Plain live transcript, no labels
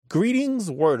Greetings,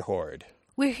 Word Horde.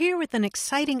 We're here with an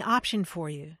exciting option for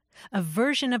you. A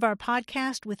version of our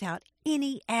podcast without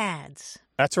any ads.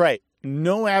 That's right.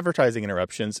 No advertising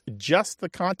interruptions, just the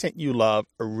content you love,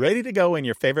 ready to go in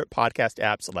your favorite podcast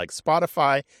apps like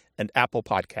Spotify and Apple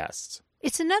Podcasts.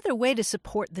 It's another way to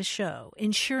support the show,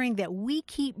 ensuring that we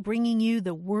keep bringing you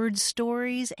the word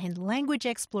stories and language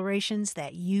explorations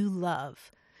that you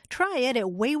love. Try it at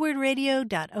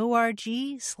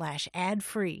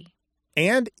waywardradio.org/ad-free.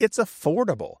 And it's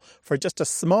affordable. For just a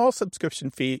small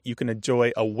subscription fee, you can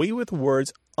enjoy A Way with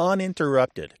Words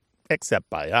uninterrupted, except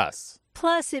by us.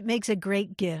 Plus, it makes a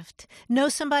great gift. Know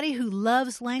somebody who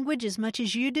loves language as much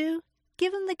as you do?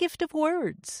 Give them the gift of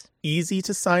words. Easy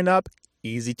to sign up,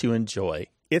 easy to enjoy.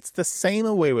 It's the same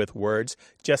A Way with Words,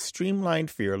 just streamlined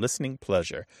for your listening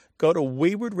pleasure. Go to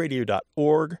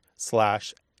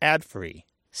waywardradio.org/ad-free.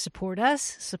 Support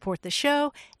us, support the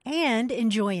show, and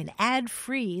enjoy an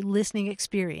ad-free listening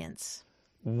experience.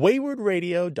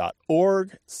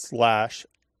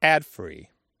 waywardradio.org/ad-free.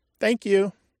 Thank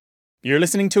you. You're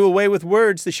listening to A Way with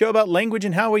Words, the show about language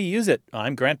and how we use it.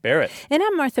 I'm Grant Barrett. And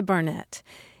I'm Martha Barnett.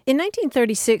 In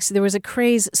 1936, there was a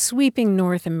craze sweeping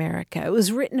North America. It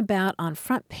was written about on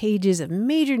front pages of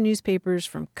major newspapers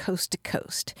from coast to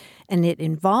coast. And it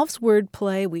involves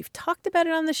wordplay. We've talked about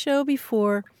it on the show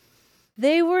before.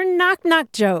 They were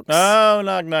knock-knock jokes. Oh,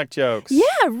 knock-knock jokes. Yeah,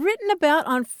 written about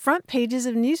on front pages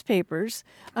of newspapers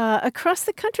across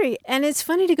the country. And it's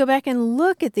funny to go back and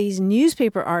look at these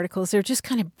newspaper articles. They're just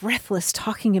kind of breathless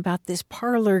talking about this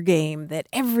parlor game that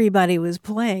everybody was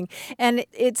playing. And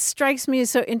it strikes me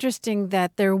as so interesting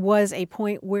that there was a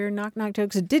point where knock-knock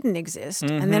jokes didn't exist.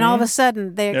 Mm-hmm. And then all of a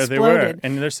sudden they exploded. There they were,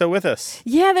 and they're still with us.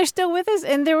 Yeah, they're still with us.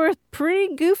 And they were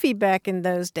pretty goofy back in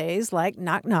those days, like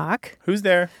knock-knock. Who's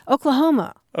there? Oklahoma.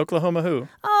 Oklahoma who?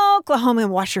 Oh, Oklahoma,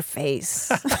 and wash your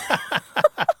face.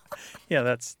 Yeah,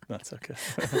 that's not so good.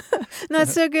 Not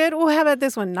so good? Well, how about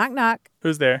this one? Knock, knock.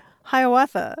 Who's there?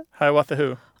 Hiawatha. Hiawatha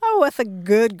who? Hiawatha,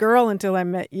 good girl until I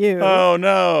met you. Oh,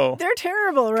 no. They're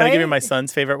terrible, right? Can I give you my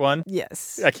son's favorite one?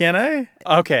 Yes. Can I?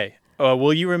 Okay.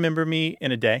 Will you remember me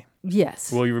in a day?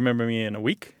 Yes. Will you remember me in a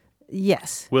week?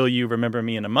 Yes. Will you remember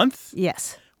me in a month?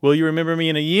 Yes. Will you remember me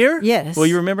in a year? Yes. Will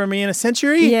you remember me in a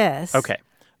century? Yes. Okay.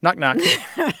 Knock, knock.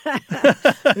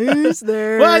 Who's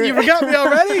there? What? You forgot me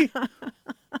already?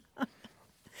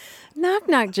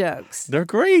 Knock-knock jokes. They're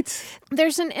great.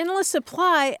 There's an endless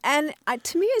supply, and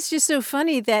to me it's just so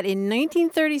funny that in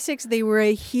 1936 they were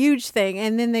a huge thing,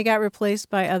 and then they got replaced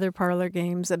by other parlor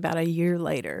games about a year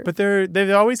later. But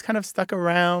they've always kind of stuck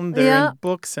around. They're in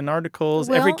books and articles.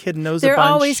 Well, every kid knows a bunch. They're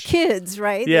always kids,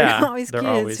 right? Yeah, they're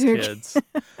always kids.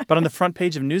 But on the front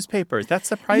page of newspapers, that's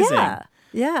surprising.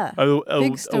 Yeah. A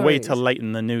way to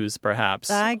lighten the news, perhaps.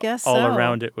 I guess All so.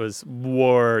 around it was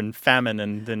war and famine,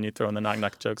 and then you throw in the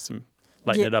knock-knock jokes and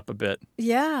lighten it up a bit.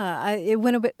 Yeah, it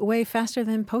went way faster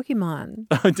than Pokemon.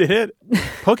 Oh, did it?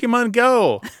 Pokemon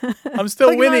Go. I'm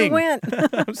still winning.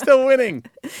 I'm still winning.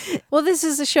 Well, this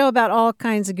is a show about all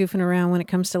kinds of goofing around when it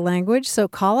comes to language. So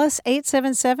call us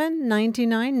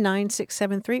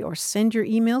 877-929-9673 or send your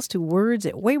emails to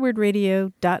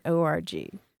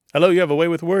words@waywardradio.org. Hello, you have A Way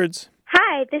with Words.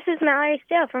 Hi, this is Mallory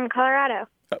Steele from Colorado.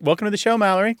 Welcome to the show,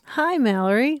 Mallory. Hi,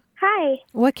 Mallory. Hi.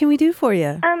 What can we do for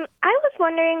you? I was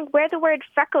wondering where the word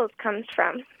freckles comes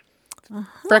from.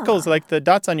 Uh-huh. Freckles, like the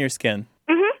dots on your skin.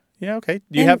 Mm-hmm. Yeah, okay.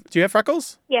 Do you have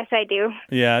freckles? Yes, I do.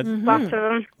 Yeah. Mm-hmm. Lots of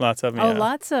them. Lots of them, Oh, yeah.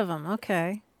 lots of them.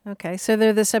 Okay. So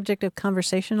they're the subject of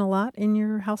conversation a lot in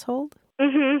your household?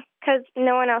 Mm-hmm. Because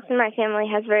no one else in my family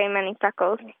has very many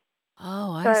freckles.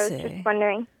 Oh, I see. So I was just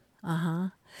wondering. Uh-huh.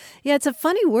 Yeah, it's a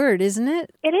funny word, isn't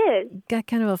it? It is. Got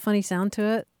kind of a funny sound to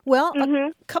it. Well,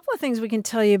 a couple of things we can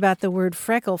tell you about the word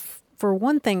freckle. For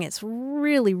one thing, it's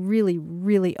really, really,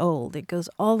 really old. It goes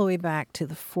all the way back to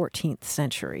the 14th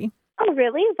century. Oh,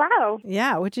 really? Wow.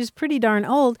 Yeah, which is pretty darn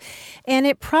old. And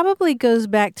it probably goes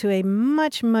back to a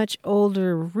much, much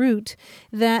older root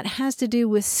that has to do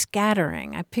with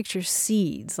scattering. I picture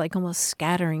seeds, like almost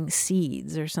scattering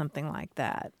seeds or something like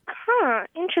that. Huh,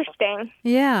 interesting.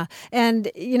 Yeah,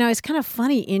 and, it's kind of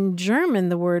funny. In German,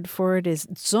 the word for it is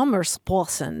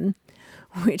Sommersprossen,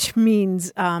 which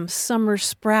means summer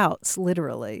sprouts,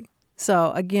 literally.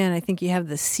 So, again, I think you have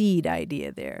the seed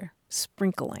idea there,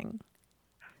 sprinkling.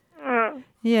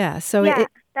 Yeah, so that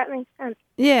makes sense.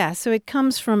 Yeah, so it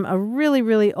comes from a really,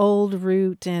 really old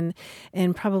root and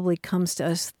probably comes to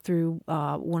us through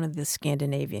one of the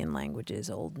Scandinavian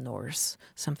languages, Old Norse,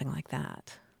 something like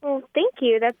that. Well, thank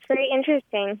you. That's very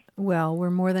interesting. Well,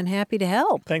 we're more than happy to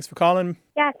help. Thanks for calling.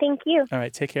 Yeah, thank you. All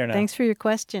right, take care now. Thanks for your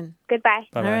question. Goodbye.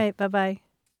 Bye-bye. All right, bye-bye.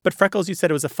 But freckles, you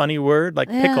said it was a funny word, like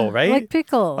pickle, right? Like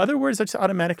pickle. Other words are just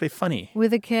automatically funny.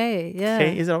 With a K, yeah.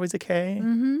 K, is it always a K?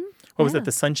 Mm-hmm. What was it,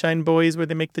 the Sunshine Boys, where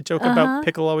they make the joke about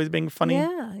pickle always being funny?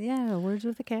 Yeah, words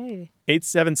with a K.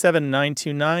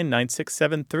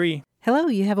 877-929-9673. Hello,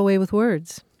 you have a way with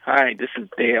words. Hi, this is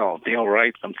Dale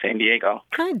Wright from San Diego.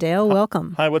 Hi, Dale.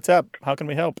 Welcome. Hi, what's up? How can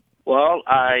we help? Well,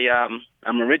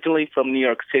 I'm originally from New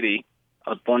York City.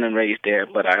 I was born and raised there,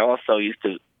 but I also used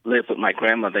to live with my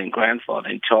grandmother and grandfather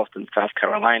in Charleston, South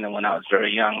Carolina when I was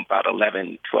very young, about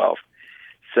 11, 12.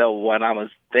 So when I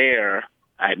was there,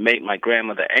 I made my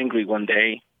grandmother angry one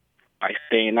day by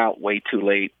staying out way too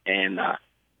late, and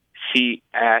she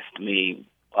asked me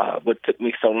what took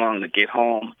me so long to get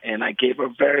home, and I gave her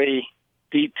a very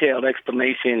detailed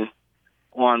explanation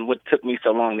on what took me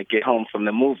so long to get home from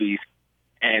the movies,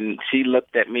 and she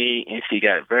looked at me and she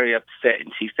got very upset,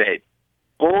 and she said,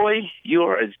 "Boy,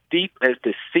 you're as deep as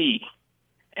the sea."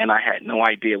 And I had no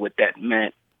idea what that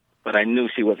meant, but I knew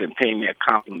she wasn't paying me a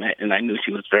compliment, and I knew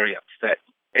she was very upset.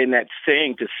 And that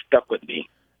saying just stuck with me.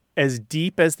 As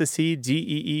deep as the sea,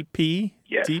 D-E-E-P?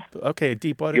 Yes. Deep? Okay,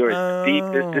 deep water. You're as deep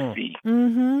as the sea.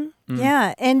 Mm-hmm.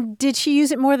 Yeah. And did she use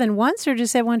it more than once or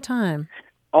just at one time?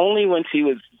 Only when she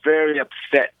was very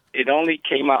upset. It only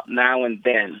came out now and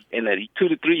then. In the 2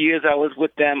 to 3 years I was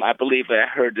with them, I believe I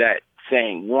heard that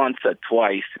saying once or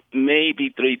twice, maybe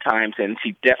 3 times, and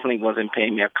she definitely wasn't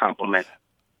paying me a compliment.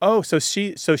 Oh, so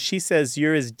she says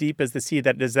you're as deep as the sea.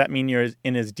 Does that mean you're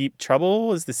in as deep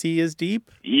trouble as the sea is deep?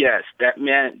 Yes, that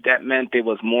meant there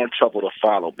was more trouble to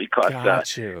follow because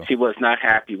she was not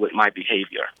happy with my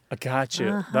behavior. I got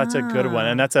you. That's a good one,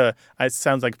 and it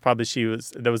sounds like probably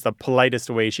that was the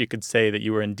politest way she could say that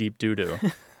you were in deep doo-doo.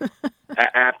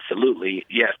 Absolutely,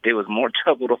 yes. There was more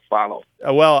trouble to follow.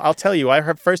 Well, I'll tell you, I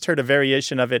first heard a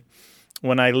variation of it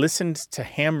when I listened to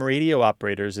ham radio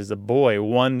operators as a boy.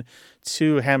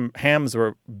 2 hams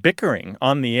were bickering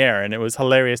on the air, and it was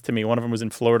hilarious to me. One of them was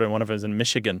in Florida, and one of them was in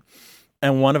Michigan.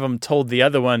 And one of them told the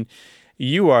other one,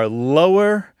 "You are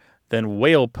lower than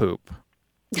whale poop."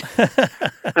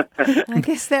 I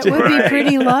guess that would be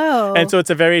pretty low. And so it's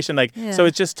a variation, so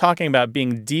it's just talking about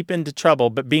being deep into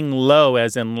trouble, but being low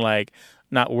as in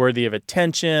not worthy of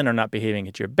attention or not behaving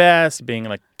at your best, being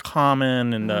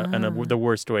common in the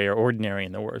worst way or ordinary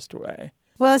in the worst way.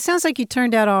 Well, it sounds like you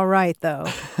turned out all right, though.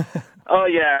 Oh,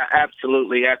 yeah,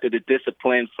 absolutely. After the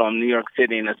discipline from New York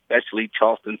City and especially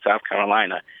Charleston, South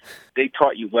Carolina, they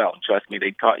taught you well. Trust me,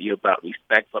 they taught you about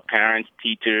respect for parents,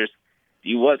 teachers.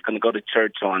 You was going to go to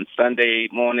church on Sunday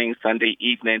mornings, Sunday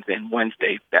evenings, and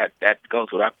Wednesdays. That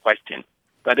goes without question.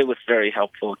 But it was very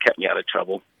helpful. It kept me out of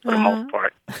trouble for the most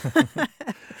part.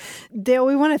 Dale,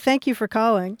 we want to thank you for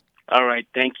calling. All right.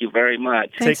 Thank you very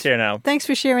much. Take care now. Thanks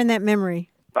for sharing that memory.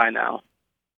 Bye now.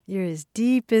 You're as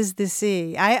deep as the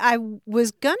sea. I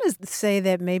was going to say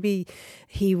that maybe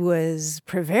he was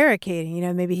prevaricating.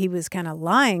 Maybe he was kind of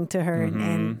lying to her,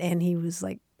 and he was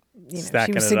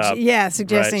stacking she was it up. Yeah,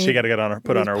 suggesting right. She got to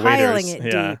put on her waders. Piling it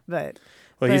deep,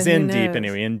 but he's in deep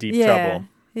anyway, in deep trouble.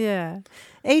 Yeah.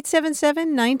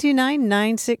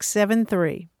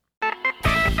 877-929-9673.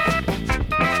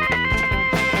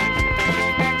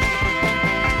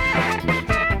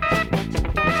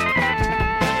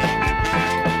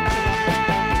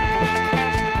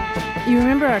 You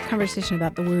remember our conversation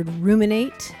about the word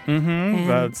ruminate?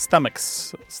 Mm-hmm.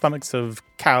 Stomachs of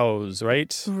cows,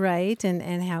 right? Right,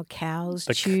 and how cows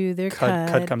chew their cud.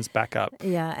 Cud comes back up.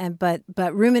 Yeah, but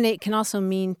ruminate can also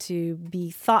mean to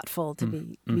be thoughtful, to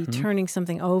be turning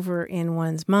something over in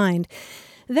one's mind.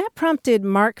 That prompted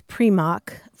Mark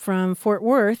Premock from Fort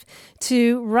Worth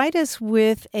to write us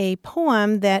with a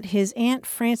poem that his Aunt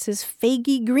Frances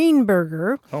Faggy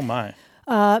Greenberger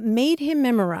made him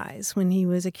memorize when he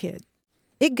was a kid.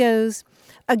 It goes,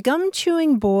 "A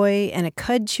gum-chewing boy and a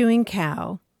cud-chewing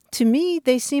cow, to me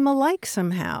they seem alike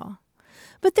somehow.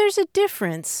 But there's a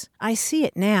difference, I see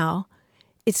it now.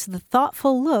 It's the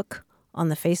thoughtful look on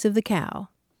the face of the cow."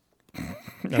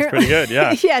 That's pretty good,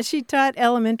 yeah. Yeah, she taught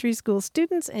elementary school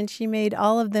students, and she made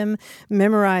all of them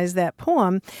memorize that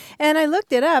poem. And I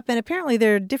looked it up, and apparently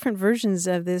there are different versions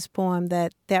of this poem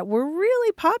that were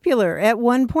really popular at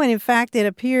one point. In fact, it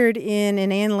appeared in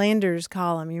an Ann Landers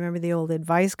column. You remember the old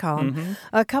advice column?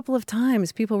 A couple of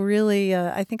times. People really,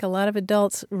 I think a lot of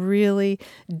adults really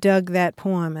dug that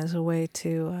poem as a way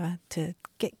to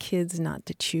get kids not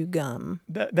to chew gum.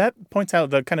 That points out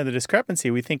the kind of the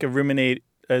discrepancy. We think of ruminate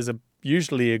as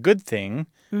usually a good thing,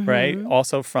 right?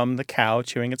 Also from the cow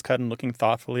chewing its cud and looking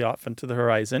thoughtfully off into the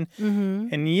horizon.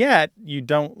 And yet you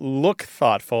don't look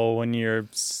thoughtful when you're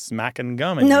smacking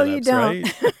gum in your lips,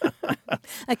 don't. Right?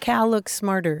 A cow looks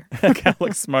smarter. A cow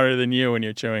looks smarter than you when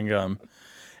you're chewing gum.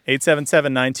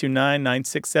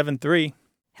 877-929-9673.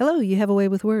 Hello, you have a way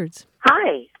with words.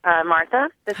 Hi, Martha.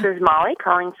 This is Molly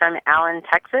calling from Allen,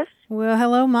 Texas. Well,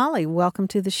 hello, Molly. Welcome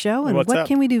to the show. And What's what up?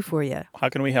 can we do for you? How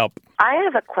can we help? I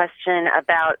have a question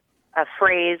about a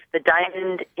phrase, the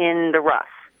diamond in the rough.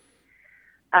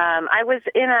 I was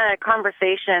in a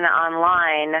conversation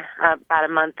online about a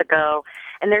month ago,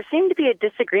 and there seemed to be a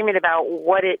disagreement about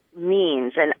what it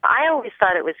means. And I always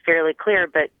thought it was fairly clear,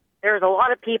 but there was a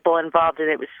lot of people involved, and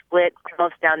it was split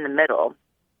almost down the middle.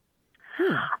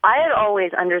 I had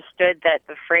always understood that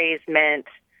the phrase meant,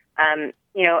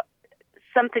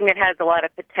 something that has a lot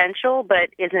of potential but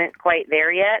isn't quite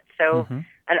there yet. So an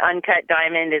uncut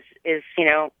diamond is has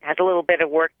a little bit of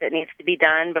work that needs to be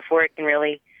done before it can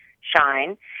really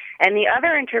shine. And the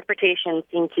other interpretation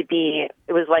seemed to be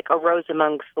it was like a rose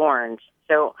among thorns.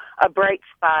 So a bright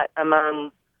spot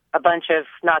among a bunch of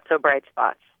not so bright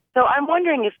spots. So I'm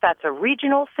wondering if that's a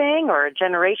regional thing or a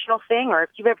generational thing or if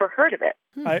you've ever heard of it.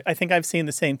 I think I've seen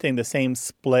the same thing, the same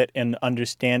split in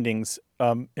understandings.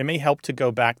 It may help to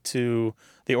go back to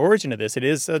the origin of this. It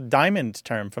is a diamond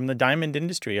term from the diamond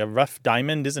industry. A rough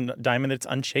diamond is a diamond that's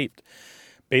unshaped.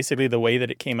 Basically, the way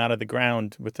that it came out of the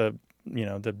ground with the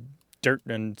dirt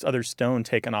and other stone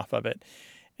taken off of it.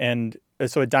 And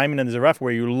so a diamond is a rough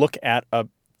where you look at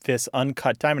this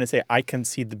uncut diamond and say, I can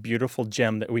see the beautiful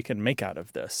gem that we can make out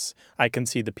of this. I can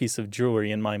see the piece of jewelry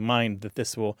in my mind that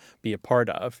this will be a part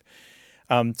of.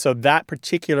 So that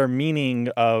particular meaning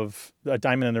of a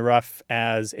diamond in the rough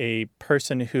as a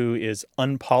person who is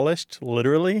unpolished,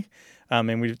 literally,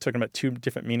 and we're talking about two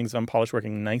different meanings of unpolished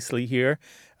working nicely here,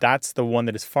 that's the one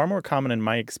that is far more common in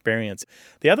my experience.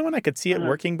 The other one I could see it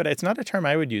working, but it's not a term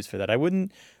I would use for that. I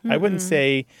wouldn't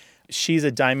say she's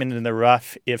a diamond in the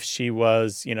rough if she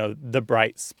was, the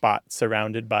bright spot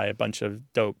surrounded by a bunch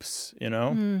of dopes,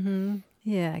 Mm-hmm.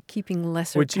 Yeah, keeping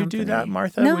lesser Would you company. do that,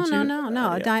 Martha? No.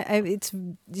 Yeah.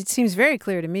 It seems very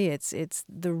clear to me. It's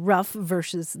the rough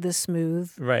versus the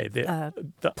smooth, right? The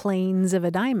planes of a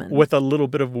diamond. With a little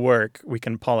bit of work, we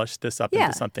can polish this up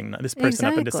into something. This person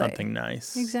up into something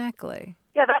nice. Exactly.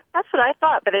 Yeah, that's what I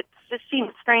thought, but it just seems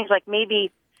strange. Like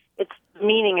maybe its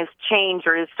meaning has changed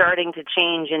or is starting to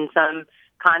change in some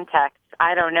context.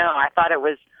 I don't know. I thought it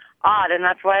was odd, and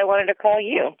that's why I wanted to call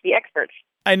you, the experts.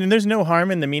 And there's no harm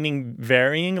in the meaning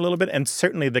varying a little bit, and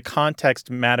certainly the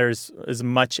context matters as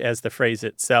much as the phrase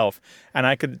itself. And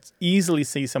I could easily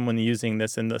see someone using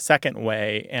this in the second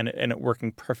way and it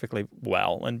working perfectly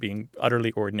well and being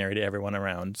utterly ordinary to everyone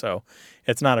around. So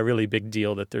it's not a really big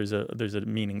deal that there's a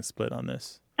meaning split on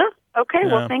this. Oh, okay.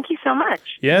 Well, thank you so much.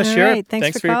 Yeah, All sure. right,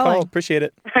 thanks for your calling. call. Appreciate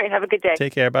it. All right, have a good day.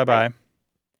 Take care. Bye-bye.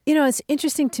 It's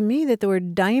interesting to me that the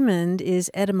word diamond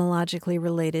is etymologically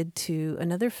related to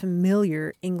another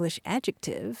familiar English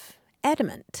adjective,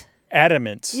 adamant.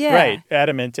 Adamant. Yeah. Right.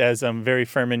 Adamant as very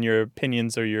firm in your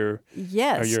opinions or your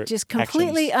just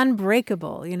completely actions.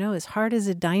 unbreakable, as hard as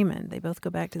a diamond. They both go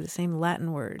back to the same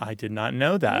Latin word. I did not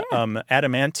know that. Yeah.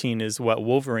 Adamantine is what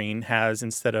Wolverine has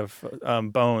instead of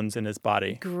bones in his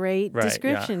body. Great Right,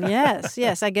 description. yeah.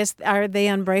 Yes. I guess, are they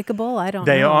unbreakable? I don't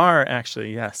know. They are,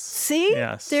 actually, yes. See?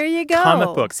 Yes. There you go.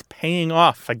 Comic books paying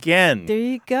off again. There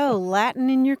you go. Latin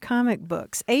in your comic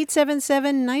books.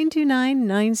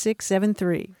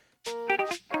 877-929-9673.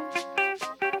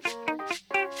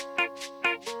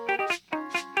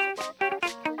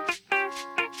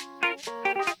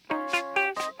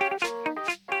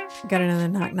 Got another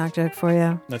knock-knock joke for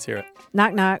you. Let's hear it.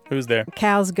 Knock-knock. Who's there?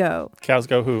 Cows go. Cows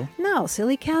go who? No,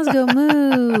 silly cows go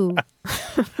moo.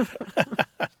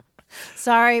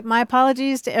 Sorry, my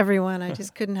apologies to everyone. I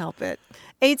just couldn't help it.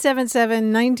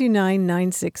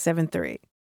 877-929-9673.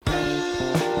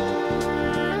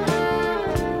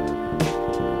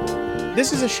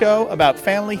 This is a show about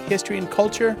family, history, and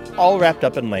culture, all wrapped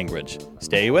up in language.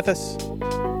 Stay with us.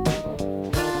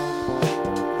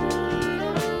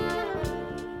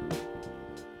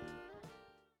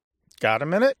 Got a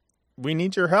minute? We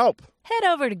need your help. Head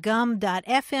over to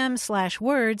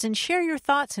gum.fm/words and share your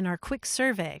thoughts in our quick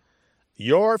survey.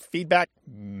 Your feedback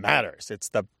matters. It's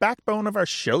the backbone of our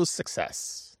show's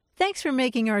success. Thanks for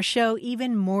making our show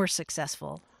even more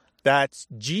successful. That's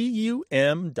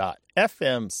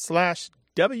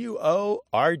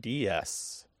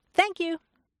gum.fm/WORDS. Thank you.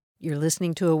 You're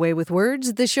listening to A Way with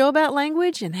Words, the show about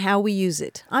language and how we use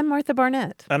it. I'm Martha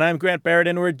Barnett. And I'm Grant Barrett,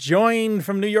 and we're joined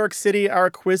from New York City,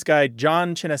 our quiz guy,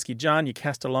 John Chinesky. John, you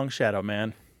cast a long shadow,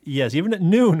 man. Yes, even at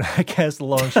noon, I cast a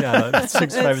long shadow. It's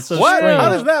 6'5". It's so What? strange. How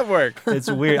does that work?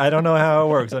 It's weird. I don't know how it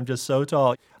works. I'm just so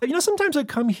tall. Sometimes I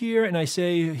come here and I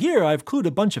say, here, I've clued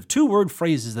a bunch of two-word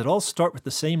phrases that all start with the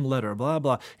same letter, blah,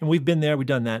 blah. And we've been there, we've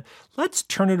done that. Let's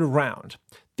turn it around.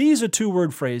 These are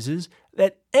two-word phrases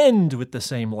that end with the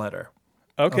same letter.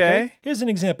 Okay. Here's an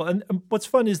example. And what's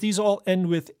fun is these all end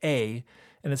with A,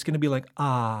 and it's going to be like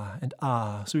and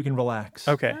so we can relax.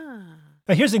 Okay.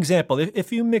 Now, here's an example.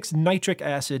 If you mix nitric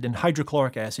acid and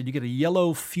hydrochloric acid, you get a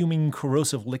yellow, fuming,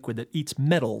 corrosive liquid that eats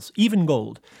metals, even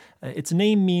gold. Its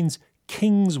name means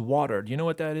king's water. Do you know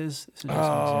what that is? This is just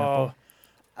an example.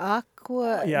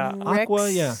 Aqua. Yeah. Aqua,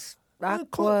 yeah.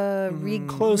 Aqua.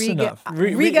 Close enough.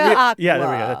 Riga Aqua. Yeah, there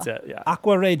we go. That's it. Yeah.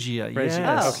 Aqua Regia. Regia.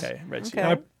 Yes. Okay. Regia.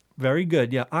 Okay. Very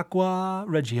good. Yeah, Aqua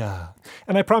Regia.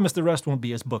 And I promise the rest won't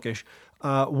be as bookish.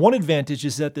 One advantage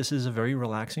is that this is a very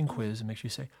relaxing quiz. It makes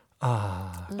you say,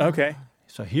 Okay.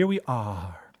 So here we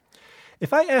are.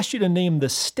 If I asked you to name the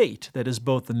state that is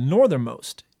both the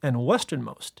northernmost and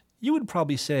westernmost, you would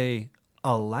probably say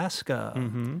Alaska.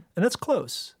 And that's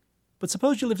close. But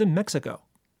suppose you lived in Mexico.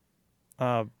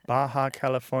 Baja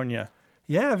California.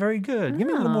 Yeah, very good. Give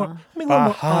me a little more.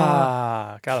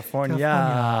 Baja California.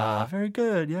 California. Very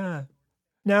good, yeah.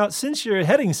 Now, since you're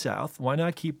heading south, why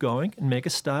not keep going and make a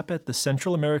stop at the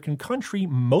Central American country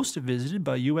most visited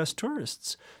by U.S.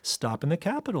 tourists? Stop in the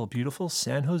capital, beautiful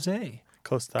San Jose.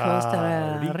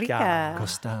 Costa Rica.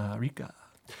 Costa Rica.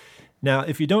 Now,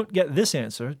 if you don't get this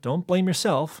answer, don't blame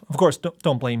yourself. Of course,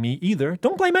 don't blame me either.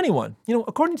 Don't blame anyone. You know,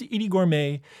 according to Edie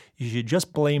Gourmet, you should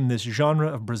just blame this genre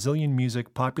of Brazilian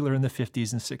music popular in the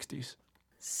 50s and 60s.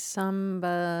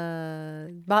 Samba.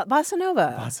 Bossa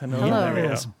Nova. Bossa Nova. There we go.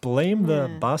 Yes, blame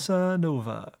the Bossa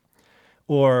Nova.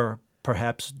 Or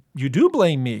perhaps you do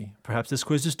blame me. Perhaps this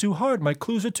quiz is too hard. My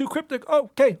clues are too cryptic. Oh,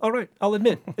 okay, all right, I'll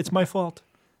admit. It's my fault.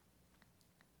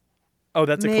 Oh,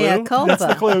 that's a Mea clue? culpa. That's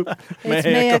the clue. It's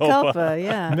mea culpa,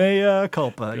 yeah. Mea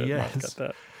culpa, Good, yes. got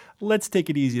that. Let's take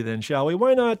it easy then, shall we?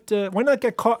 Why not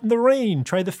get caught in the rain,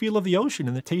 try the feel of the ocean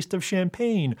and the taste of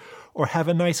champagne, or have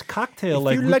a nice cocktail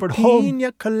like Rupert Holmes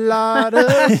pina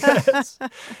coladas. yes.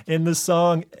 in the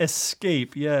song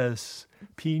Escape, yes,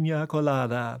 Pina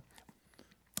Colada.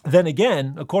 Then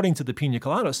again, according to the Pina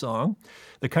Colada song,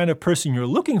 the kind of person you're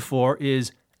looking for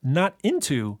is not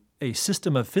into a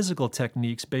system of physical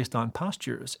techniques based on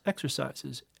postures,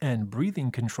 exercises, and breathing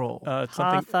control.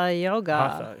 Hatha yoga.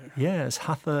 Hatha. Yes,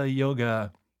 Hatha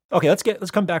Yoga. Okay,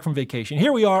 let's come back from vacation.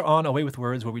 Here we are on Away with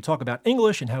Words, where we talk about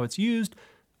English and how it's used.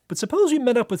 But suppose we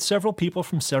met up with several people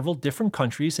from several different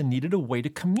countries and needed a way to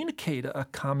communicate a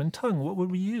common tongue. What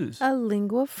would we use? A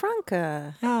lingua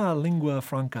franca. Lingua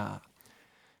franca.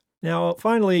 Now,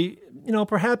 finally,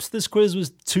 perhaps this quiz was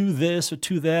to this or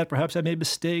to that. Perhaps I made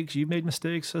mistakes. You made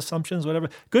mistakes, assumptions, whatever.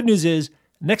 Good news is,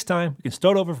 next time, we can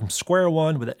start over from square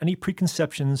one without any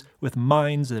preconceptions, with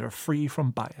minds that are free from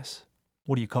bias.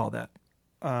 What do you call that?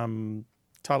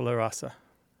 Tabula rasa.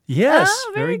 Yes,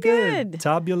 Oh, very good.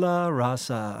 Tabula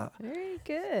rasa. Very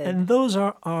good. And those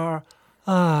are our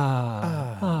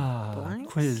Blank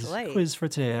quiz slate. quiz for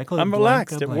today. I call it I'm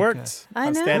relaxed. Blanca It Blanca. worked. I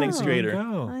I'm know. standing There you straighter.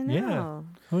 go. I know. Yeah.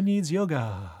 Who needs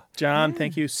yoga? John,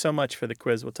 thank you so much for the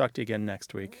quiz. We'll talk to you again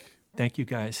next week. Thank you,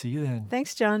 guys. See you then.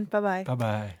 Thanks, John. Bye-bye.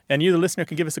 Bye-bye. And you, the listener,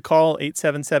 can give us a call,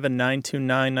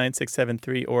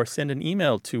 877-929-9673, or send an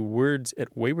email to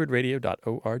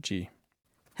words@waywardradio.org.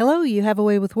 Hello, you have a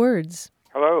way with words.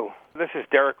 Hello, this is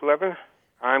Derek Levin.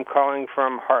 I'm calling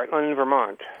from Heartland,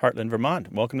 Vermont. Heartland,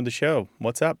 Vermont. Welcome to the show.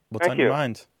 What's up? What's Thank on you. your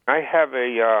mind? I have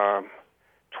a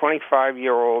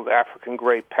 25-year-old African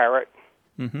gray parrot,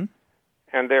 Mm-hmm.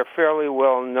 and they're fairly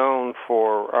well known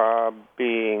for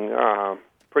being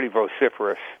pretty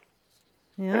vociferous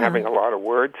Yeah. and having a lot of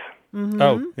words. Mm-hmm.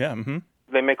 Oh, yeah. Mm-hmm.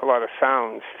 They make a lot of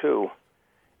sounds, too.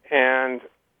 And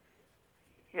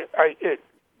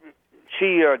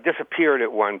she disappeared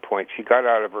at one point. She got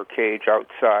out of her cage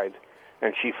outside,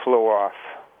 and she flew off.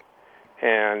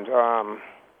 And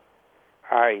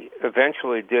I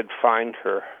eventually did find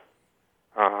her.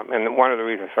 And one of the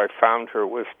reasons I found her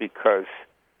was because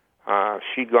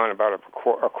she'd gone about a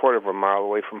quarter of a mile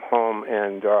away from home,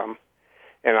 and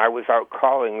I was out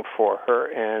calling for her,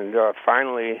 and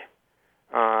finally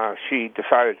she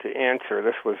decided to answer.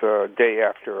 This was a day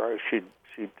after she'd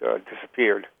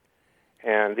disappeared.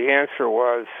 And the answer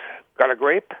was, "Got a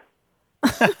grape?"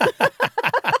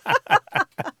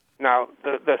 Now,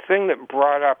 the thing that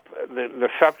brought up the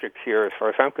subject here, as far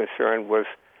as I'm concerned, was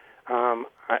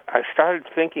I started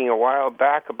thinking a while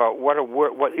back about what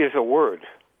is a word,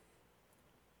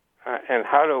 and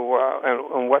how to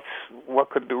and what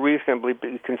could reasonably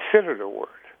be considered a word.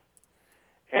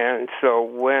 And so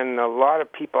when a lot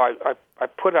of people, I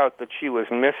put out that she was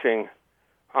missing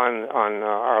on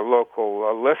our local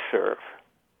listserv,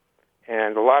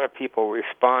 and a lot of people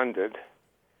responded.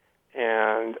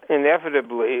 And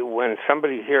inevitably, when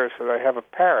somebody hears that I have a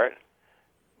parrot,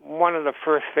 one of the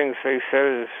first things they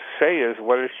say is,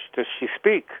 does she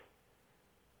speak?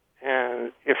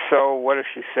 And if so, what does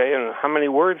she say, and how many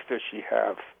words does she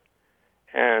have?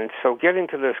 And so getting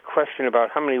to this question about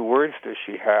how many words does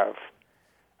she have,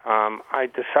 I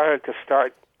decided to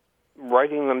start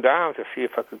writing them down to see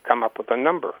if I could come up with a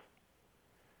number.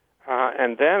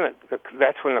 And then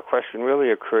that's when the question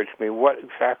really occurred to me, what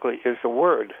exactly is a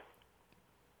word?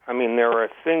 I mean, there are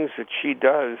things that she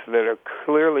does that are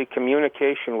clearly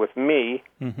communication with me,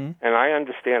 and I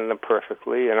understand them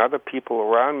perfectly, and other people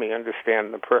around me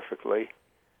understand them perfectly.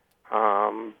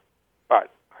 But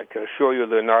I can assure you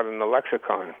they're not in the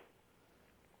lexicon.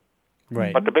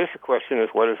 Right. But the basic question is,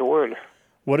 what is a word?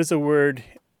 What is a word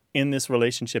in this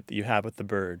relationship that you have with the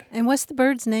bird? And what's the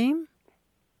bird's name?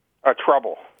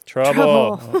 Trouble.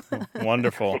 Trouble.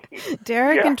 Wonderful.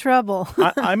 Derek and Trouble.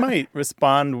 I might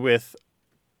respond with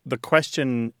the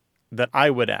question that I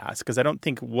would ask, because I don't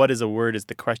think what is a word is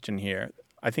the question here.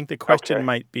 I think the question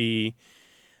might be,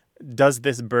 does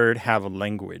this bird have a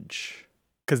language?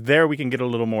 Because there we can get a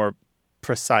little more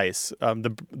precise.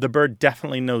 The bird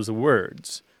definitely knows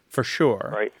words, for sure.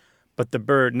 Right. But the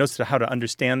bird knows how to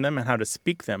understand them and how to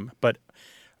speak them. But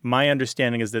my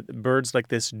understanding is that birds like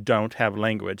this don't have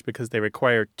language because they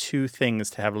require two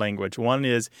things to have language. One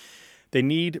is they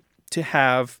need to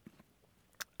have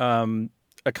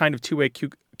a kind of two-way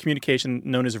communication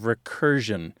known as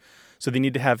recursion. So they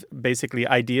need to have basically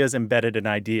ideas embedded in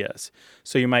ideas.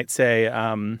 So you might say,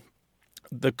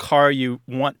 the car you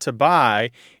want to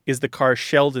buy is the car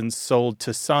Sheldon sold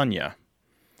to Sonia,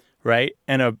 right?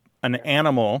 And an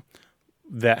animal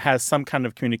that has some kind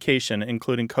of communication,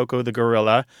 including Coco the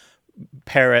gorilla,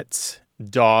 parrots,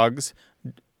 dogs,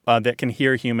 that can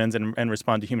hear humans and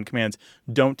respond to human commands,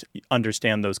 don't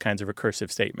understand those kinds of recursive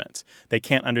statements. They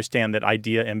can't understand that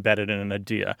idea embedded in an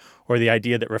idea or the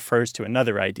idea that refers to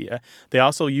another idea. They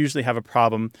also usually have a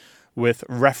problem with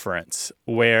reference,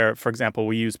 where, for example,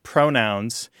 we use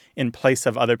pronouns in place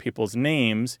of other people's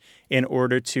names in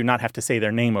order to not have to say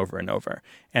their name over and over.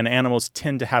 And animals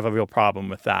tend to have a real problem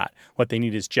with that. What they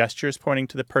need is gestures pointing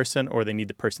to the person, or they need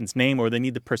the person's name, or they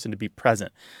need the person to be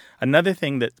present. Another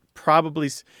thing that probably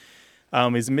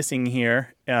is missing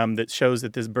here that shows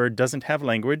that this bird doesn't have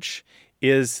language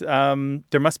is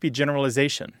there must be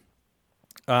generalization.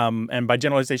 And by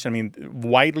generalization, I mean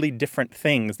widely different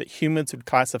things that humans would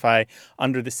classify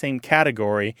under the same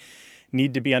category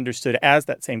need to be understood as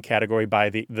that same category by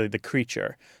the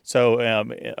creature. So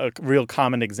a real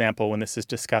common example when this is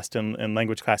discussed in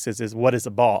language classes is, what is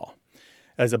a ball?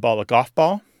 Is a ball a golf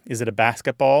ball? Is it a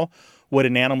basketball? Would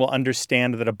an animal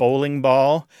understand that a bowling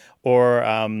ball or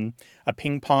a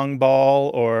ping pong ball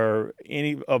or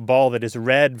a ball that is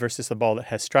red versus a ball that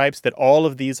has stripes, that all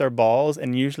of these are balls,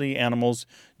 and usually animals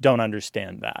don't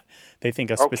understand that. They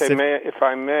think a specific... Okay, if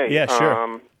I may. Yeah,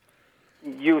 sure.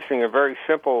 Using a very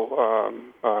simple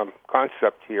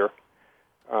concept here,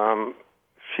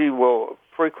 she will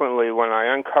frequently, when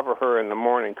I uncover her in the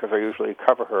morning, because I usually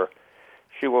cover her,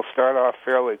 she will start off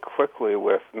fairly quickly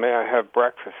with, "May I have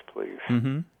breakfast, please?"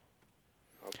 Mm-hmm.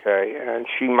 Okay, and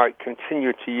she might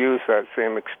continue to use that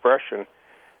same expression.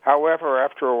 However,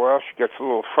 after a while, she gets a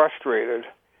little frustrated,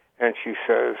 and she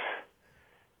says,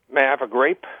 "May I have a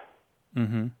grape?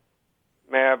 Mm-hmm.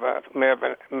 May I have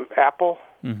an apple?"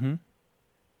 Mm-hmm.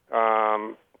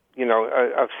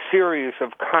 A series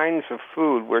of kinds of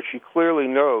food where she clearly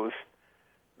knows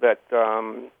that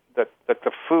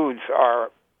the foods are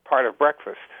part of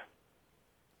breakfast.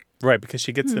 Right, because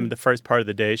she gets them the first part of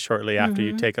the day shortly after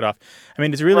you take it off. I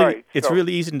mean, it's really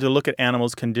really easy to look at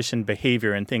animals' conditioned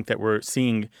behavior and think that we're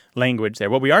seeing language there.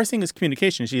 What we are seeing is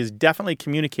communication. She is definitely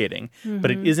communicating,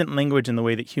 but it isn't language in the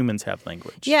way that humans have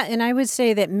language. Yeah, and I would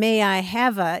say that "may I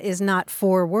have a" is not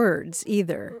 4 words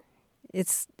either.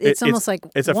 It's almost like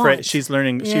it's a phrase. She's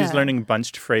learning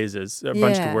bunched phrases,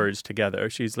 bunched words together.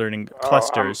 She's learning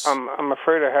clusters. I'm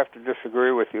afraid I have to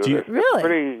disagree with you.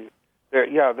 Really?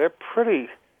 They're pretty.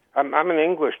 I'm an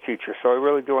English teacher, so I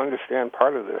really do understand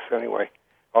part of this anyway.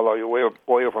 Although you're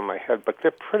way over my head, but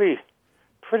they're pretty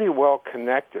well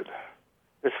connected.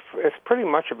 It's pretty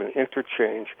much of an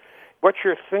interchange. What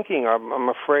you're thinking of, I'm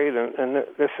afraid, and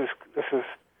this is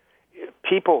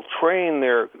people train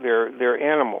their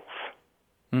animals.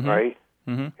 Mm-hmm. Right?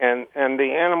 Mm-hmm. And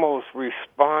the animals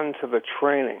respond to the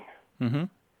training. Mm-hmm.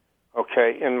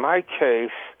 Okay? In my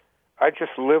case, I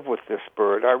just live with this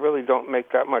bird. I really don't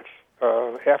make that much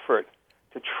effort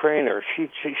to train her. She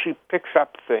picks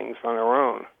up things on her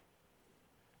own.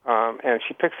 And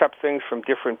she picks up things from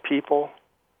different people.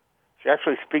 She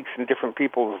actually speaks in different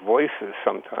people's voices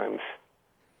sometimes.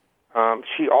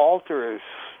 She alters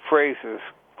phrases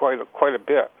quite a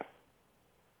bit.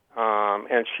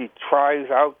 and she tries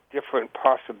out different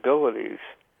possibilities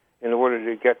in order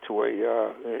to get to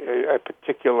a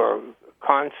particular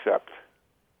concept.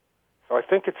 So I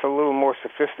think it's a little more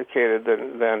sophisticated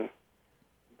than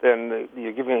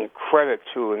you're giving it credit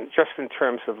to, and just in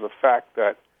terms of the fact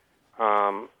that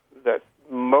that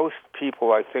most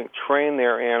people, I think, train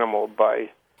their animal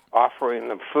by offering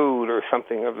them food or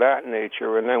something of that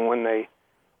nature, and then when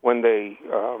they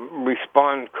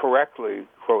respond correctly,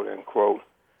 quote unquote,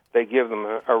 they give them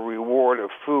a reward of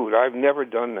food. I've never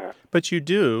done that. But you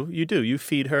do. You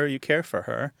feed her, you care for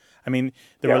her. I mean,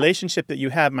 the relationship that you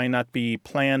have might not be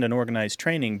planned and organized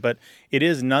training, but it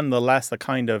is nonetheless a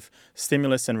kind of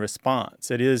stimulus and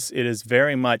response. It is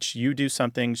very much you do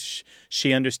something,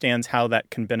 she understands how that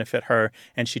can benefit her,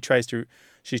 and she tries to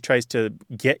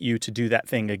get you to do that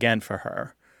thing again for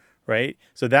her, right?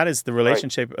 So that is the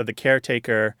relationship of the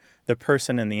caretaker, the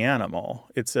person, and the animal.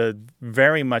 It's a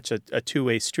very much a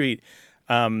two-way street.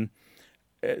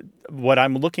 What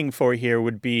I'm looking for here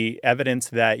would be evidence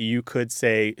that you could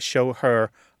say, show her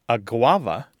a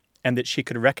guava, and that she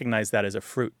could recognize that as a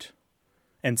fruit,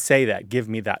 and say that, give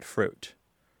me that fruit,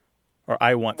 or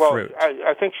I want fruit. Well,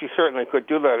 I think she certainly could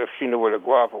do that if she knew what a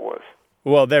guava was.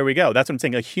 Well, there we go. That's what I'm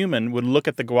saying. A human would look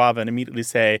at the guava and immediately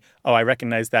say, oh, I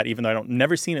recognize that, even though I've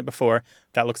never seen it before.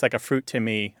 That looks like a fruit to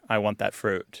me. I want that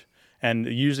fruit. And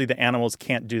usually the animals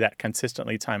can't do that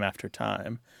consistently time after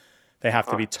time. They have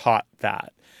to be taught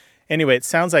that. Anyway, it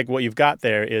sounds like what you've got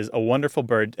there is a wonderful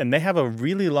bird, and they have a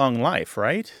really long life,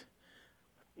 right?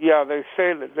 Yeah, they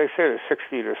say they're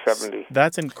 60 to 70.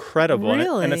 That's incredible.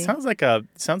 Really? And it sounds like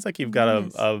you've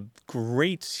got a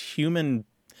great human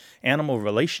animal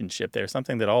relationship there,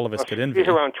 something that all of us could envy. She's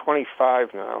around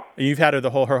 25 now. You've had her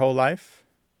her whole life?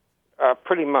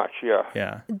 Pretty much, yeah.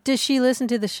 Yeah. Does she listen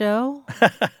to the show?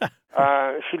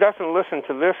 She doesn't listen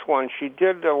to this one. She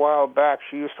did a while back.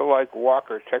 She used to like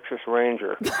Walker, Texas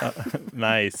Ranger.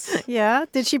 Nice. Yeah.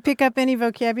 Did she pick up any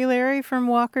vocabulary from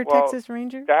Walker, Texas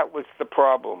Ranger? That was the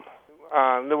problem.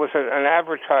 There was an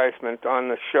advertisement on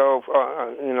the show,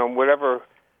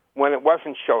 when it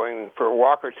wasn't showing for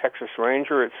Walker, Texas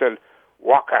Ranger, it said,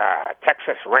 Walker,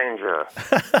 Texas Ranger.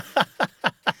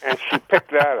 And she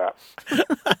picked that up.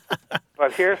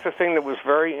 But here's the thing that was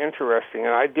very interesting,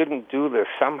 and I didn't do this.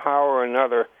 Somehow or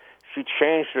another, she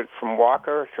changed it from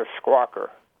Walker to Squawker.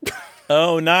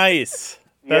 Oh, nice.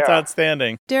 That's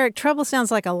outstanding. Derek, Trouble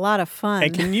sounds like a lot of fun.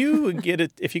 And can you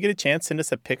if you get a chance, send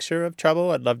us a picture of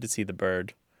Trouble? I'd love to see the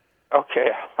bird. Okay,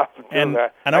 I'll do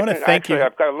that. And I want to thank you.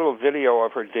 I've got a little video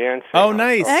of her dancing. Oh,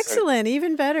 nice. Excellent,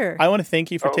 even better. I want to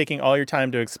thank you for taking all your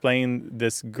time to explain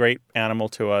this great animal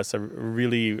to us. It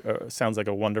really sounds like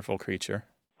a wonderful creature.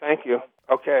 Thank you.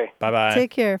 Okay. Bye-bye.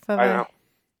 Take care. Bye Bye-bye. now.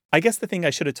 I guess the thing I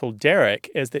should have told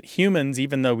Derek is that humans,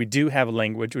 even though we do have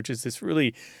language, which is this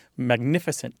really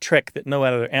magnificent trick that no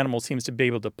other animal seems to be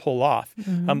able to pull off,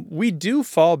 we do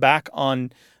fall back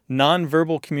on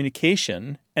nonverbal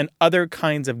communication and other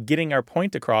kinds of getting our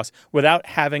point across without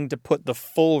having to put the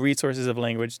full resources of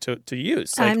language to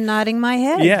use. Like, I'm nodding my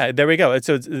head. Yeah, there we go.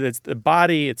 So it's the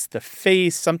body, it's the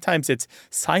face. Sometimes it's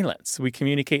silence. We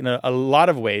communicate in a lot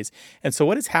of ways. And so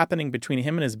what is happening between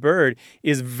him and his bird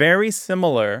is very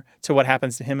similar to what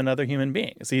happens to him and other human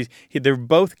beings. They're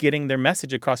both getting their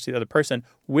message across to the other person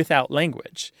without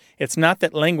language. It's not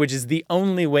that language is the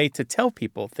only way to tell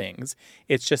people things.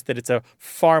 It's just that it's a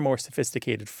far more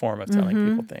sophisticated form of telling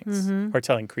people things or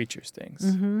telling creatures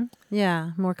things.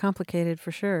 Yeah, more complicated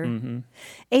for sure.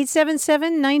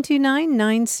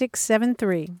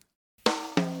 877-929-9673.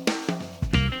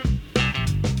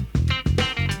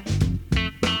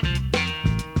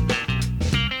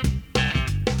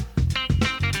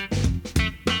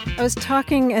 I was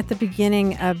talking at the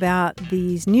beginning about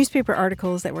these newspaper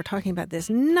articles that were talking about this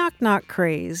knock-knock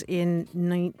craze in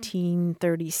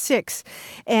 1936.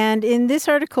 And in this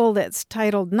article that's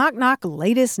titled Knock Knock,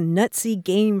 Latest Nutsy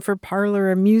Game for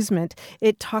Parlor Amusement,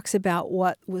 it talks about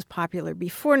what was popular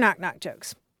before knock-knock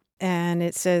jokes. And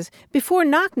it says, before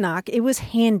knock-knock, it was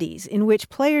handies, in which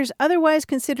players otherwise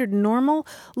considered normal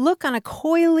look on a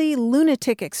coyly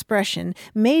lunatic expression,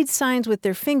 made signs with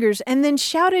their fingers, and then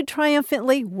shouted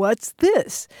triumphantly, "What's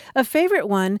this?" A favorite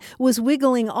one was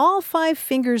wiggling all 5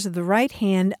 fingers of the right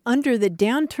hand under the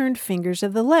downturned fingers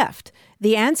of the left.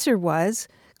 The answer was,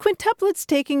 "Quintuplet's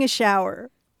taking a shower."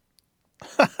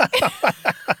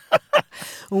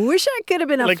 Wish I could have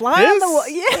been a fly on the wall.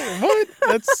 Yeah. What?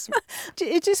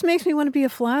 It just makes me want to be a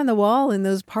fly on the wall in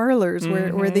those parlors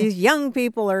where these young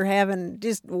people are having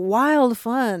just wild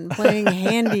fun playing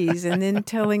handies and then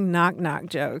telling knock-knock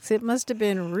jokes. It must have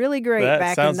been really great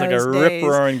back in those days. That sounds like a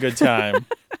rip-roaring good time.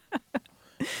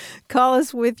 Call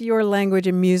us with your language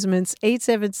amusements,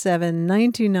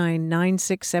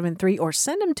 877-929-9673, or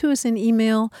send them to us in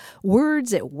email,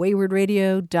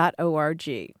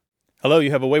 words@waywardradio.org. Hello,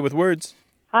 you have a way with words.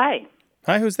 Hi,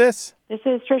 Hi, who's this? this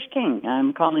is Trish King.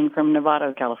 I'm calling from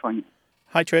Novato, California.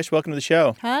 Hi, Trish. Welcome to the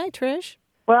show. Hi, Trish.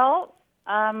 Well,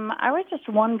 I was just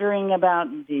wondering about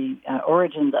the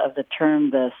origins of the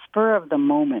term the spur of the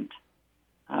moment.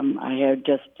 I had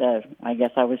just, I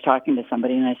guess I was talking to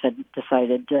somebody and I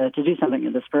decided to do something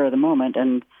at the spur of the moment,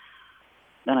 and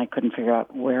then I couldn't figure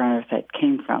out where on earth that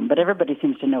came from. But everybody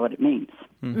seems to know what it means.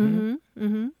 Mm-hmm.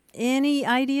 Mm-hmm. Any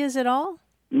ideas at all?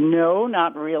 No,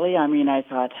 not really. I mean, I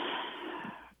thought,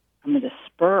 the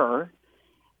spur,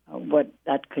 what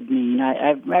that could mean.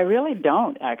 I really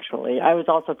don't, actually. I was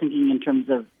also thinking in terms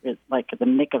of it, like the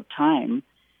nick of time,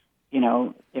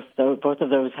 if both of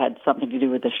those had something to do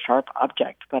with a sharp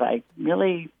object, but I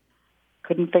really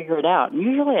couldn't figure it out. And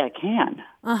usually I can.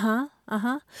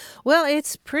 Well,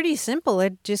 it's pretty simple.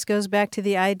 It just goes back to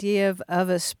the idea of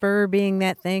a spur being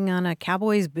that thing on a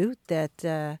cowboy's boot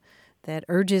that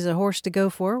urges a horse to go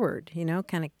forward,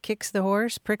 kind of kicks the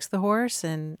horse, pricks the horse,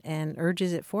 and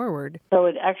urges it forward. So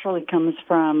it actually comes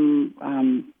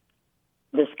from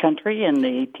this country in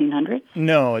the 1800s?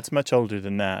 No, it's much older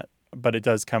than that, but it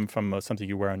does come from something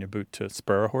you wear on your boot to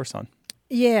spur a horse on.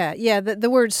 Yeah. The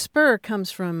word spur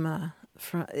comes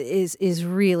is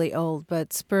really old,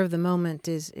 but spur of the moment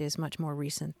is much more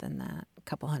recent than that, a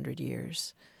couple hundred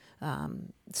years.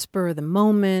 Spur of the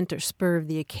moment or spur of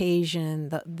the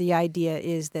occasion. The idea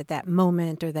is that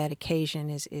moment or that occasion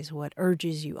is what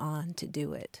urges you on to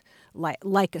do it,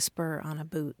 like a spur on a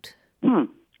boot.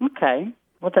 Okay.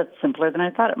 Well, that's simpler than I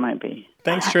thought it might be.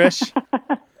 Thanks, Trish.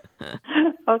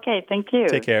 Okay, thank you.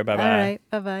 Take care. Bye-bye. All right.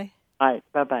 Bye-bye. All right,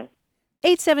 bye-bye.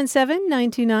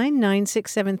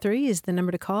 877-929-9673 is the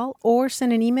number to call, or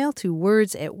send an email to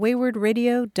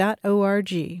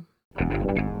words@waywardradio.org.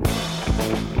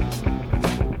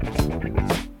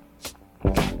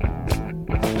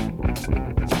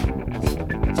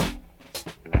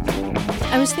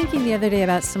 I was thinking the other day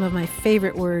about some of my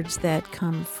favorite words that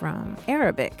come from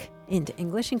Arabic into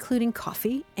English, including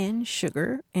coffee and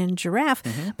sugar and giraffe.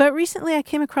 Mm-hmm. But recently I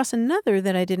came across another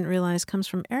that I didn't realize comes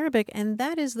from Arabic, and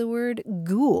that is the word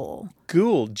ghoul.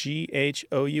 Ghoul,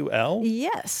 Ghoul?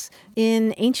 Yes.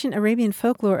 In ancient Arabian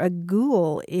folklore, a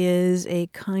ghoul is a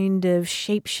kind of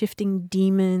shape-shifting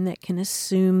demon that can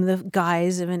assume the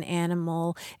guise of an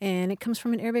animal, and it comes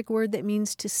from an Arabic word that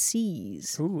means to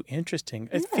seize. Ooh, interesting.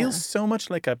 It feels so much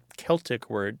like a Celtic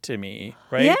word to me,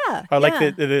 right? Yeah. Or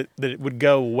like that it would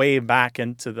go way back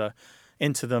into the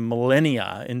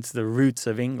millennia, into the roots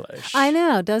of English. I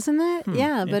know, doesn't it?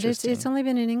 Yeah, but interesting. it's only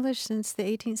been in English since the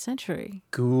 18th century.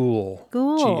 Ghoul.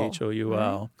 Ghoul.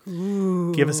 Ghoul.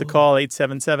 Ooh. Give us a call,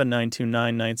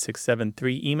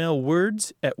 877-929-9673. Email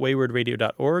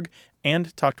words@waywardradio.org,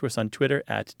 and talk to us on Twitter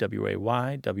at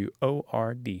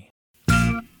WAYWORD.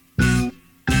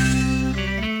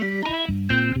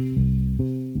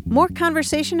 More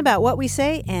conversation about what we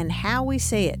say and how we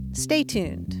say it. Stay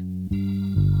tuned.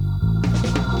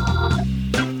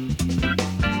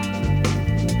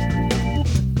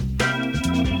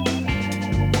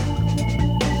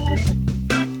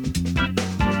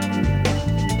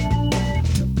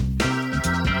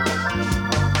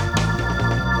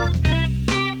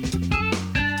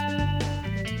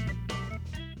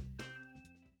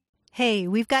 Hey,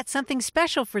 we've got something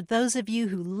special for those of you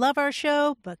who love our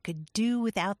show but could do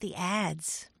without the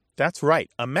ads. That's right.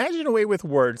 Imagine a way with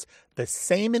words, the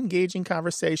same engaging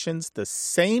conversations, the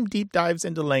same deep dives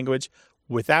into language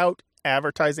without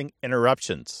advertising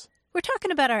interruptions. We're talking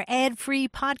about our ad-free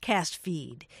podcast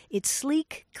feed. It's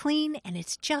sleek, clean, and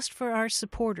it's just for our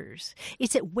supporters.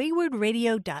 It's at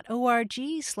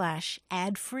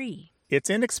waywardradio.org/ad-free. It's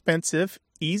inexpensive,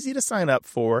 easy to sign up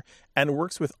for, and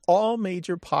works with all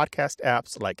major podcast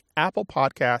apps like Apple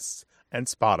Podcasts and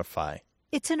Spotify.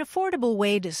 It's an affordable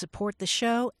way to support the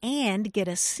show and get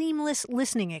a seamless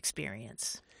listening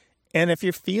experience. And if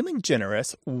you're feeling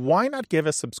generous, why not give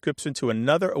a subscription to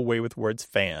another Away with Words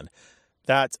fan?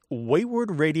 That's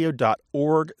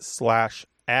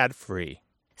waywardradio.org/ad-free.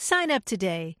 Sign up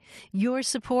today. Your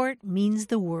support means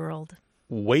the world.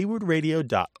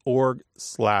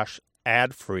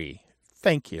 waywardradio.org/ad-free.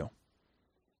 Thank you.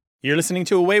 You're listening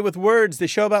to Away with Words, the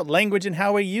show about language and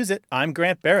how we use it. I'm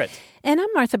Grant Barrett. And I'm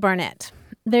Martha Barnett.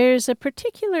 There's a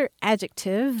particular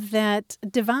adjective that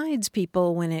divides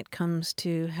people when it comes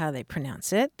to how they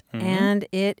pronounce it, and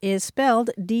it is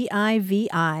spelled Divisive.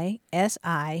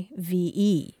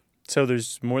 So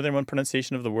there's more than one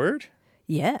pronunciation of the word?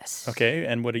 Yes. Okay,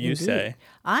 and what do you Indeed. say?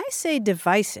 I say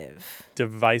divisive.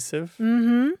 Divisive?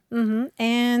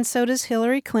 And so does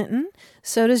Hillary Clinton.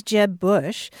 So does Jeb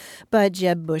Bush. But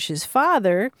Jeb Bush's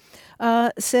father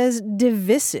says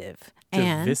divisive.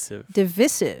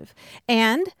 Divisive.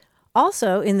 And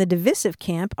also in the divisive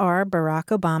camp are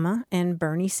Barack Obama and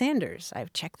Bernie Sanders.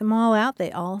 I've checked them all out.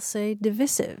 They all say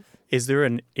divisive. Is there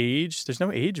an age? There's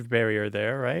no age barrier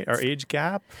there, right? Or age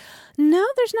gap? No,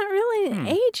 there's not really an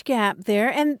age gap there.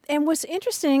 And what's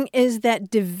interesting is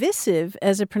that divisive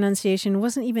as a pronunciation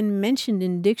wasn't even mentioned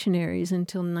in dictionaries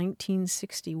until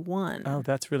 1961. Oh,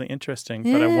 that's really interesting.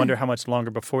 But I wonder how much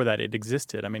longer before that it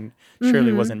existed. I mean,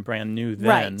 surely it wasn't brand new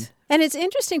then. Right. And it's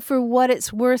interesting for what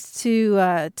it's worth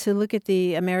to look at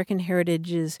the American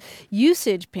Heritage's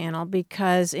usage panel,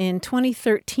 because in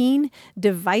 2013,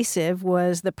 divisive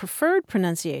was the preferred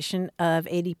pronunciation of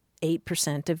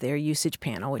 88% of their usage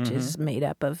panel, which is made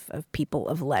up of people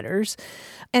of letters.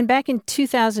 And back in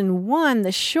 2001,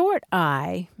 the short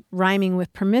I, rhyming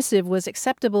with permissive, was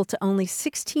acceptable to only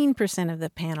 16% of the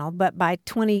panel, but by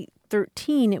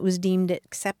 2013, it was deemed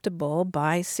acceptable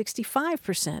by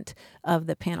 65% of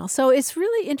the panel. So it's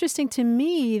really interesting to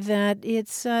me that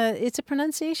it's a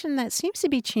pronunciation that seems to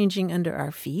be changing under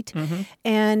our feet,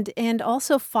 and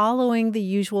also following the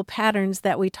usual patterns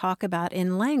that we talk about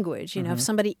in language. You know, if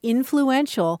somebody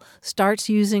influential starts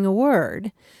using a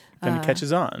word, then it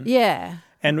catches on. Yeah.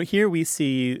 And here we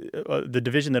see the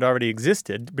division that already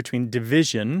existed between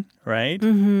division, right,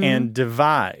 and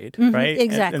divide, right?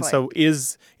 Exactly. And so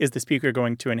is the speaker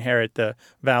going to inherit the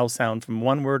vowel sound from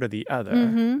one word or the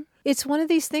other? It's one of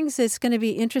these things that's going to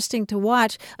be interesting to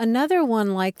watch. Another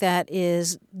one like that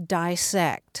is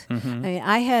dissect. I mean,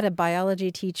 I had a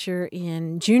biology teacher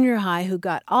in junior high who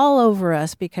got all over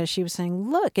us because she was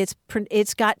saying, look, it's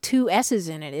got two S's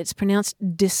in it. It's pronounced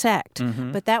dissect.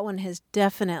 But that one has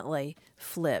definitely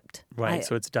flipped. Right,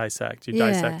 so it's dissect. You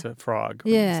dissect a frog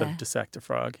instead of dissect a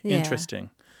frog. Yeah. Interesting.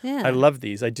 Yeah. I love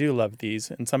these. I do love these.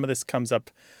 And some of this comes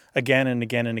up again and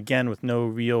again and again with no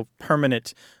real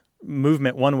permanent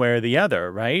movement one way or the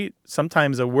other, right?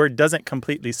 Sometimes a word doesn't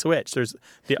completely switch. There's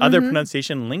the other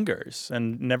pronunciation lingers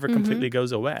and never completely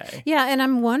goes away. Yeah, and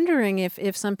I'm wondering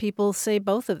if some people say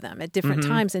both of them at different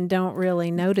times and don't really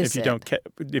notice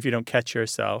if you don't catch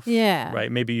yourself. Yeah.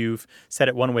 Right? Maybe you've said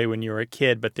it one way when you were a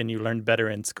kid, but then you learned better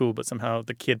in school, but somehow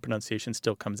the kid pronunciation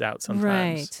still comes out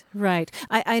sometimes. Right.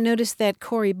 I noticed that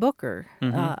Cory Booker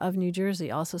of New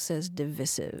Jersey also says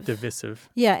divisive. Divisive.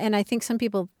 Yeah, and I think some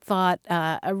people thought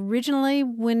originally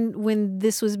when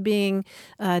this was being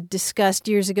discussed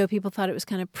years ago, people thought it was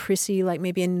kind of prissy, like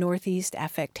maybe a Northeast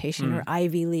affectation or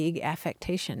Ivy League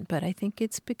affectation. But I think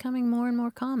it's becoming more and more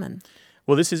common.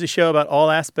 Well, this is a show about all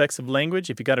aspects of language.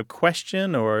 If you got a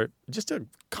question or just a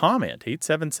comment,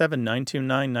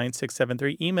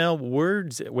 877-929-9673. Email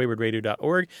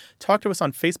words@waywardradio.org. Talk to us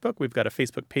on Facebook. We've got a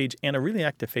Facebook page and a really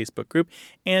active Facebook group.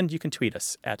 And you can tweet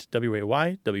us at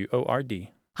WAYWORD.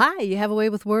 Hi, you have a way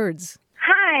with words.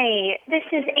 Hi, this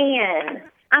is Ann.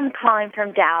 I'm calling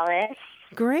from Dallas.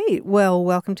 Great. Well,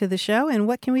 welcome to the show. And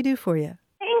what can we do for you?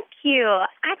 Thank you.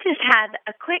 I just had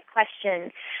a quick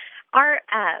question. Our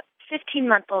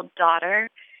 15-month-old daughter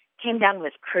came down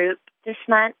with croup this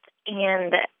month,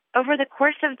 and over the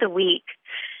course of the week,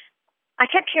 I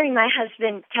kept hearing my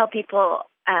husband tell people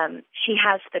she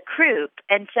has the croup,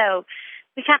 and so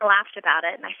we kind of laughed about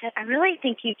it, and I said, I really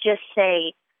think you just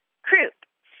say croup,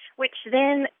 which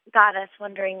then got us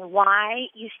wondering why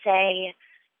you say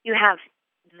you have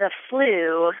the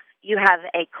flu, you have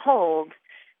a cold,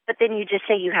 but then you just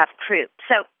say you have croup.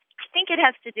 So I think it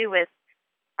has to do with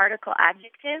article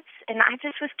adjectives, and I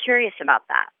just was curious about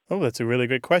that. Oh, that's a really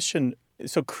good question.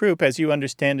 So croup, as you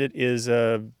understand it, is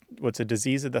a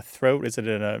disease of the throat? Is it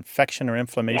an infection or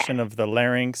inflammation of the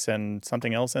larynx and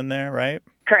something else in there, right?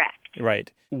 Correct.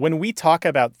 Right. When we talk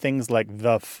about things like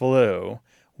the flu,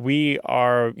 we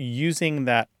are using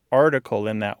that article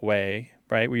in that way,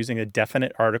 right? We're using a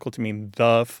definite article to mean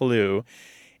the flu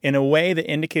in a way that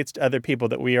indicates to other people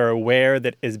that we are aware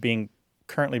that is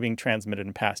currently being transmitted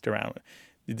and passed around.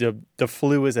 The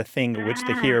flu is a thing which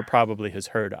the hearer probably has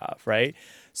heard of, right?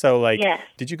 So,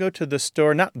 did you go to the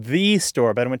store? Not the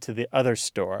store, but I went to the other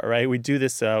store, right? We do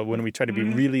this when we try to be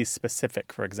really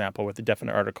specific, for example, with a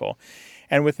definite article.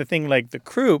 And with the thing like the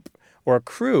croup or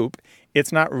croup,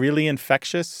 it's not really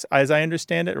infectious, as I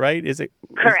understand it, right? Is it?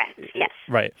 Correct, yes.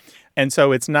 Right. And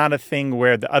so it's not a thing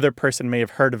where the other person may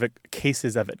have heard of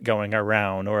cases of it going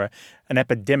around or an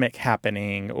epidemic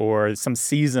happening or some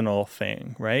seasonal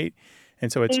thing, right?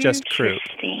 And so it's just croup.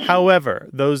 Interesting. However,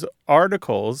 those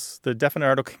articles, the definite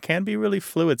article, can be really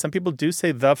fluid. Some people do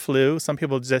say the flu. Some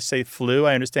people just say flu.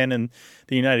 I understand in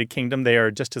the United Kingdom, they are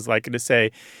just as likely to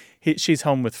say, she's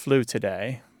home with flu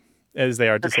today, as they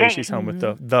are to say she's home with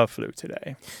the flu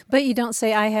today. But you don't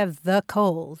say, I have the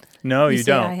cold. No, you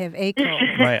say, don't. I have a cold.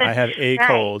 Right, I have a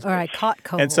cold. Or I caught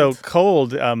cold. And so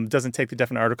cold doesn't take the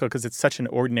definite article because it's such an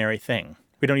ordinary thing.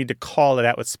 We don't need to call it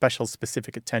out with special,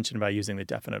 specific attention by using the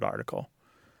definite article.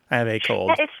 I have a cold.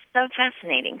 That is so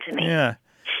fascinating to me. Yeah.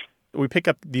 We pick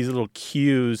up these little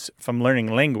cues from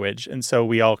learning language, and so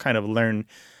we all kind of learn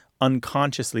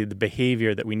unconsciously the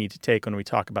behavior that we need to take when we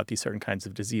talk about these certain kinds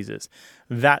of diseases.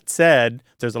 That said,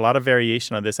 there's a lot of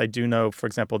variation on this. I do know, for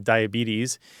example,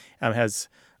 diabetes has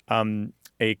a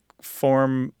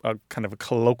form, a kind of a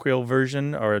colloquial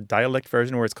version or a dialect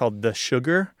version where it's called the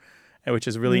sugar, which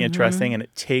is really interesting, and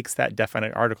it takes that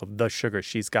definite article, the sugar.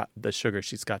 She's got the sugar.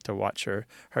 She's got to watch her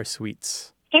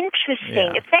sweets. Interesting.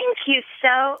 Yeah. Thank you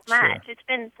so much. Sure. It's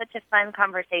been such a fun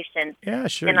conversation Yeah,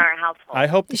 sure. in our household. I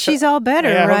hope she's all better,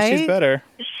 I right? hope she's better.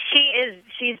 She is.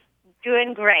 She's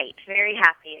doing great. Very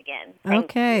happy again. Thank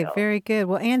Okay, you. very good.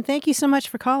 Well, Anne, thank you so much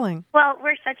for calling. Well,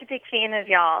 we're such a big fan of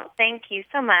y'all. Thank you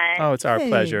so much. Oh, it's our Hey.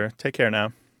 pleasure. Take care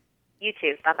now. You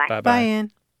too. Bye-bye. Bye-bye. Bye,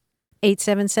 Anne.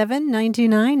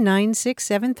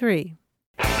 877-929-9673.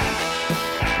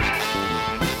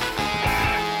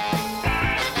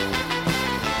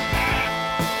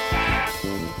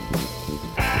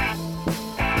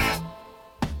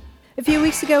 A few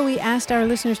weeks ago, we asked our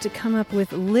listeners to come up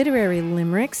with literary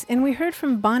limericks, and we heard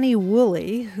from Bonnie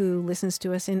Woolley, who listens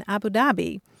to us in Abu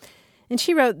Dhabi. And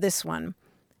she wrote this one.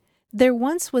 There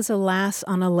once was a lass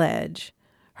on a ledge.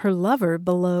 Her lover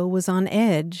below was on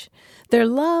edge. Their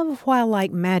love, while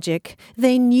like magic,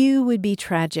 they knew would be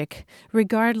tragic.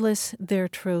 Regardless, their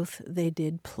troth they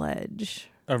did pledge.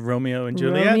 Of Romeo and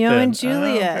Juliet. Romeo then. and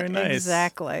Juliet. Oh, very nice.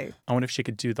 Exactly. I wonder if she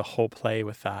could do the whole play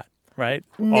with that, right?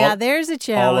 Now, there's a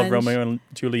challenge. All of Romeo and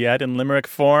Juliet in limerick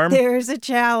form. There's a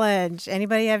challenge.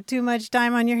 Anybody have too much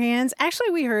time on your hands? Actually,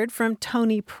 we heard from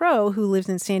Tony Pro, who lives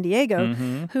in San Diego,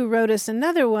 who wrote us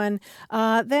another one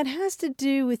that has to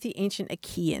do with the ancient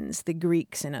Achaeans, the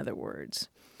Greeks, in other words.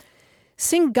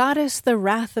 Sing goddess the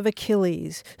wrath of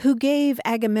Achilles, who gave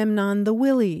Agamemnon the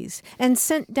willies, and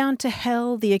sent down to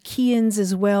hell the Achaeans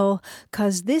as well,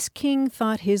 'cause this king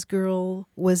thought his girl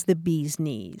was the bee's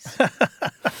knees.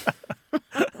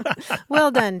 Well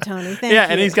done, Tony. Thank you. Yeah,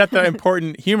 and he's got the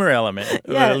important humor element that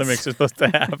Yes. limericks are supposed to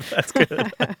have. That's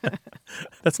good.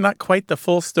 That's not quite the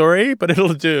full story, but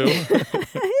it'll do.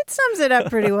 It sums it up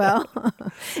pretty well.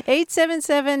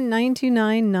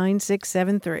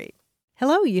 877-929-9673.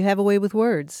 Hello, you have a way with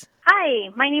words. Hi,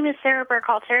 my name is Sarah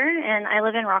Burkhalter, and I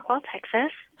live in Rockwell,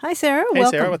 Texas. Hi, Sarah. Hey,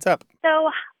 Welcome. Sarah, what's up?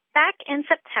 So back in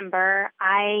September,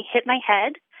 I hit my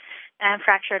head and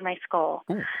fractured my skull.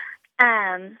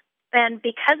 And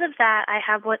because of that, I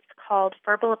have what's called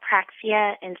verbal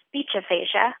apraxia and speech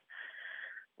aphasia,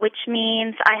 which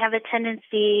means I have a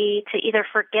tendency to either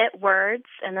forget words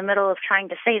in the middle of trying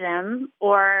to say them,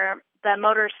 or the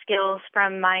motor skills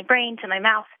from my brain to my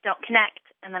mouth don't connect,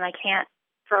 and then I can't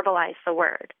verbalize the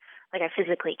word. Like I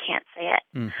physically can't say it.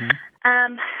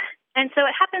 And so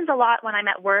it happens a lot when I'm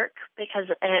at work because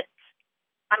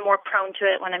I'm more prone to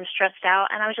it when I'm stressed out.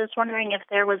 And I was just wondering if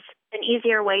there was an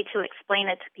easier way to explain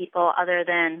it to people other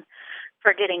than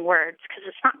forgetting words, because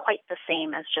it's not quite the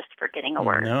same as just forgetting a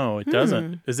word. No, it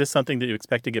doesn't. Is this something that you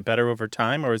expect to get better over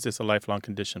time, or is this a lifelong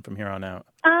condition from here on out?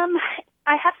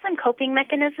 I have some coping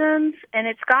mechanisms, and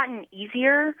it's gotten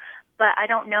easier, but I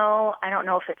don't know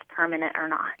if it's permanent or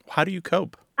not. How do you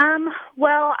cope?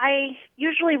 Well, I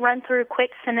usually run through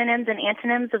quick synonyms and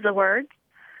antonyms of the words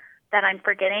that I'm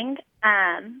forgetting,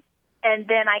 and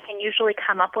then I can usually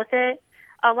come up with it.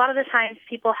 A lot of the times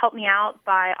people help me out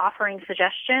by offering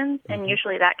suggestions, and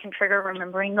usually that can trigger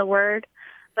remembering the word.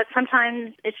 But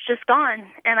sometimes it's just gone,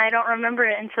 and I don't remember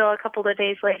it until a couple of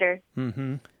days later.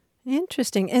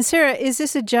 Interesting. And Sarah, is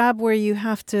this a job where you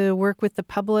have to work with the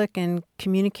public and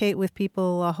communicate with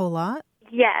people a whole lot?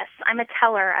 Yes, I'm a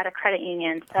teller at a credit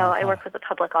union, so I work with the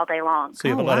public all day long. So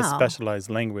you have Oh, a lot of wow. specialized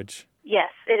language. Yes,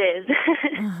 it is.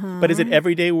 But is it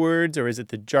everyday words, or is it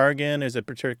the jargon? Is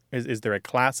there a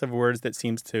class of words that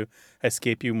seems to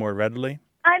escape you more readily?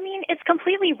 I mean, it's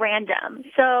completely random.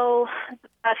 So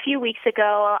a few weeks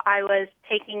ago, I was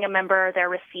taking a member their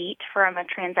receipt from a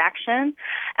transaction,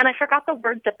 and I forgot the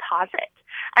word deposit.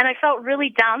 And I felt really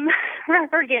dumb for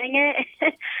forgetting it.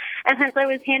 And as I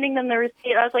was handing them the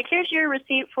receipt, I was like, here's your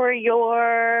receipt for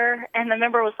your, and the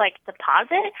member was like,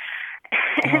 deposit?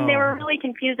 And they were really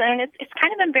confused. And it's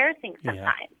kind of embarrassing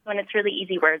sometimes when it's really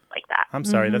easy words like that. I'm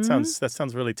sorry. That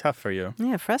sounds really tough for you.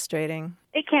 Yeah, frustrating.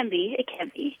 It can be. It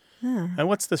can be. Yeah. And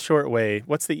what's the short way?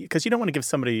 Because you don't want to give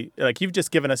somebody, like, you've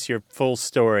just given us your full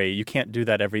story. You can't do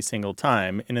that every single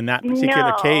time. And in that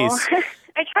particular case,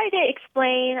 I try to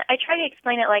explain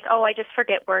it like, oh, I just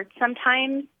forget words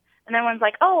sometimes. And then one's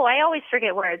like, oh, I always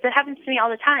forget words. It happens to me all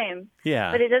the time.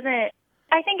 Yeah. But it doesn't,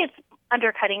 I think it's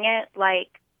undercutting it. Like,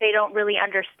 they don't really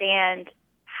understand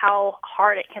how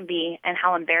hard it can be and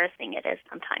how embarrassing it is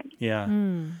sometimes. Yeah.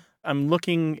 I'm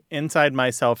looking inside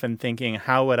myself and thinking,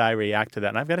 how would I react to that?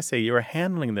 And I've got to say, you are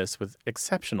handling this with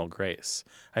exceptional grace.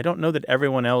 I don't know that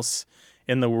everyone else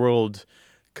in the world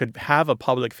could have a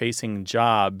public-facing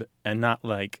job and not,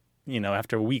 like,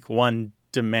 after week one,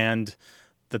 demand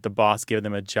that the boss give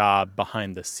them a job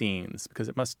behind the scenes, because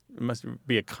it must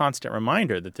be a constant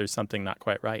reminder that there's something not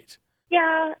quite right.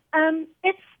 Yeah,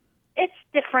 it's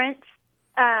different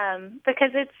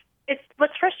because it's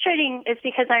what's frustrating is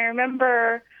because I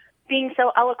remember being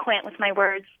so eloquent with my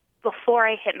words before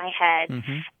I hit my head,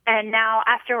 and now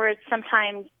afterwards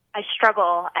sometimes I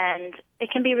struggle, and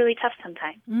it can be really tough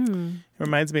sometimes. It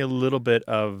reminds me a little bit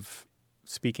of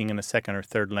speaking in a second or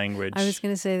third language. I was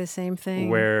going to say the same thing.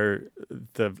 Where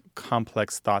the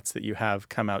complex thoughts that you have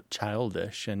come out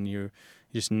childish, and you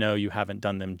just know you haven't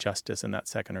done them justice in that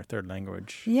second or third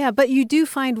language. Yeah, but you do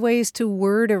find ways to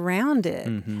word around it.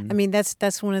 I mean,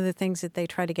 that's one of the things that they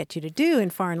try to get you to do in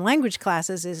foreign language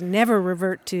classes is never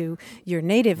revert to your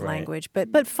native language,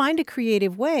 but find a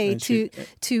creative way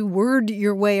to word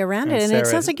your way around it. And it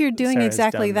sounds like you're doing Sarah's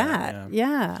exactly done that.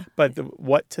 Yeah. But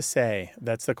what to say,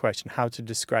 that's the question, how to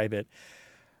describe it.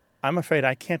 I'm afraid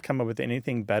I can't come up with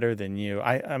anything better than you.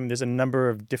 There's a number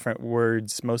of different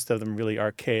words, most of them really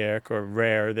archaic or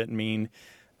rare, that mean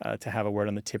to have a word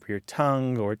on the tip of your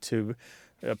tongue or to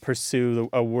pursue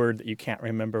a word that you can't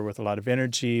remember with a lot of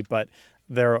energy, but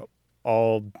they're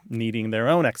all needing their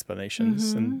own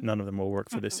explanations, and none of them will work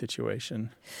for this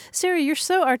situation. Sarah, you're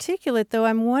so articulate, though.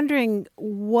 I'm wondering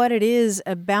what it is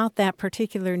about that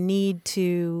particular need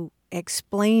to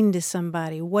explain to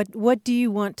somebody. What do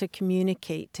you want to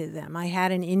communicate to them? I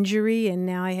had an injury and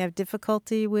now I have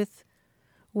difficulty with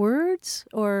words,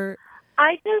 or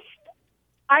I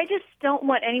just don't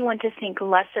want anyone to think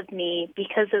less of me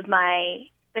because of my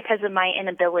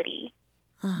inability.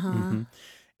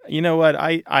 You know what?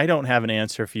 I don't have an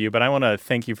answer for you, but I want to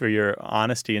thank you for your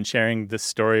honesty in sharing this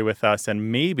story with us. And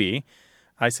maybe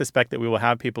I suspect that we will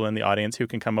have people in the audience who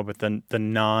can come up with the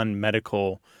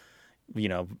non-medical,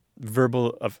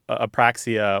 verbal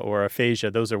apraxia or aphasia.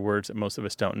 Those are words that most of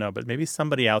us don't know. But maybe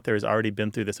somebody out there has already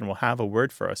been through this and will have a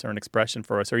word for us or an expression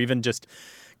for us or even just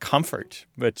comfort.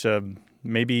 But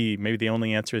maybe the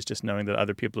only answer is just knowing that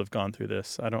other people have gone through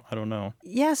this. I don't know.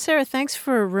 Yeah, Sarah, thanks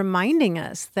for reminding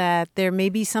us that there may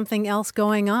be something else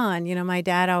going on. My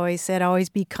dad always said, always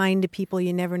be kind to people.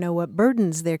 You never know what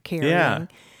burdens they're carrying. Yeah.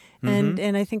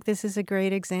 And I think this is a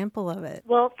great example of it.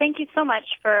 Well, thank you so much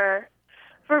for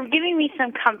giving me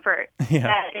some comfort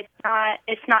that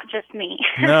it's not just me.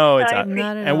 No, so it's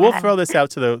not. And we'll throw this out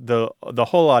to the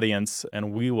whole audience,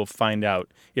 and we will find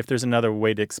out if there's another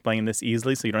way to explain this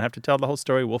easily so you don't have to tell the whole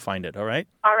story. We'll find it, all right?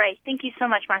 All right. Thank you so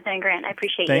much, Martha and Grant. I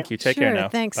appreciate you. Thank you. Take care now.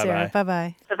 Thanks, Bye-bye. Sarah.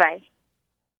 Bye-bye. Bye-bye.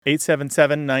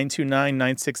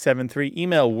 877-929-9673.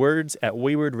 Email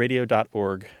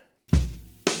words@waywardradio.org.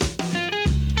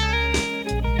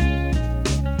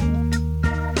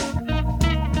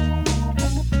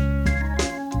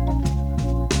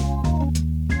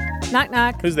 Knock,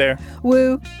 knock. Who's there?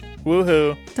 Woo.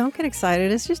 Woohoo. Don't get excited.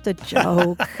 It's just a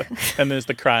joke. And there's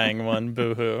the crying one.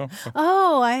 Boo-hoo.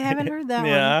 Oh, I haven't heard that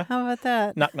Yeah. one. How about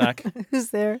that? Knock, knock. Who's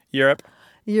there? Europe.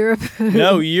 Europe.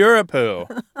 No, Europe-hoo.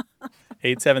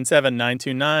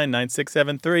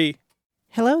 877-929-9673.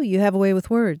 Hello, you have a way with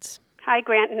words. Hi,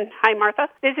 Grant, and hi, Martha.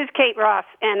 This is Kate Ross,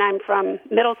 and I'm from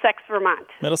Middlesex, Vermont.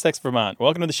 Middlesex, Vermont.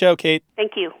 Welcome to the show, Kate.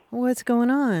 Thank you. What's going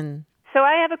on? So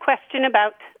I have a question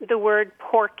about the word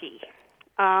porky.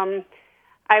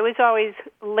 I was always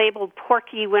labeled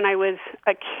porky when I was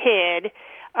a kid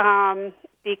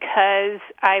because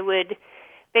I would,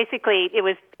 basically, it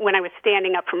was when I was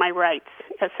standing up for my rights,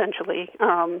 essentially.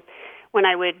 When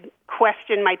I would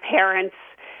question my parents'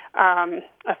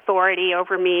 authority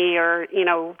over me, or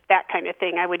that kind of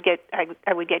thing, I would get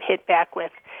hit back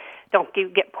with, "Don't you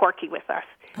get porky with us."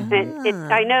 And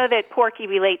I know that porky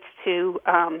relates to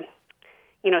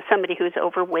somebody who's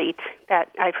overweight. That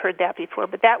I've heard that before,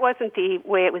 but that wasn't the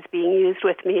way it was being used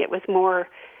with me. It was more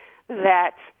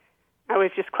that I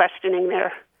was just questioning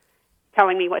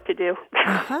telling me what to do.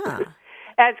 Uh-huh.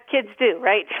 As kids do,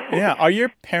 right? Yeah. Are your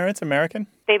parents American?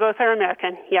 They both are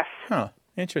American, yes. Huh.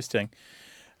 Interesting.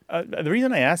 The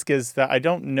reason I ask is that I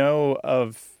don't know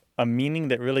of a meaning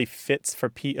that really fits for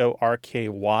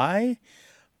P-O-R-K-Y,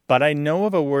 but I know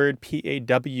of a word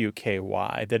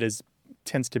P-A-W-K-Y that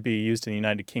tends to be used in the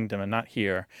United Kingdom and not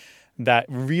here, that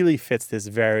really fits this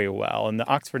very well. And the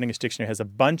Oxford English Dictionary has a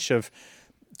bunch of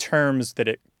terms that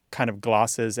it kind of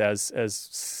glosses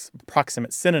as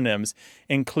proximate synonyms,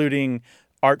 including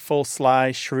artful,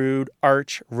 sly, shrewd,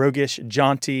 arch, roguish,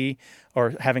 jaunty,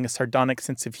 or having a sardonic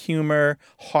sense of humor,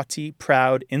 haughty,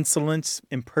 proud, insolent,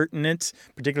 impertinent,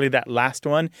 particularly that last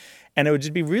one. And it would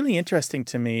just be really interesting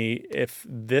to me if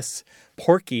this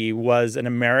porky was an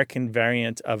American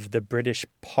variant of the British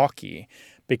pocky,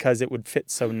 because it would fit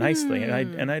so nicely.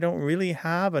 And I don't really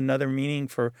have another meaning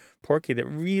for porky that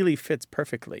really fits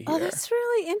perfectly here. Oh, that's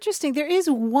really interesting. There is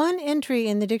one entry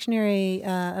in the Dictionary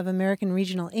of American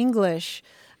Regional English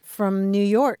from New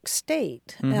York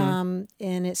State. And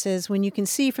it says, when you can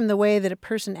see from the way that a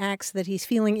person acts that he's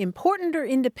feeling important or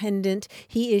independent,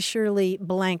 he is surely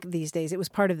blank these days. It was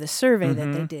part of the survey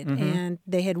that they did. And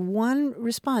they had one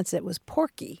response that was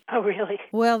porky. Oh, really?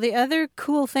 Well, the other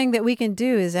cool thing that we can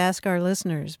do is ask our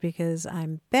listeners, because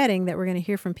I'm betting that we're going to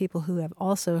hear from people who have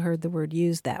also heard the word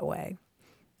used that way.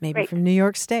 Maybe from New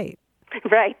York State.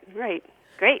 Right. Great.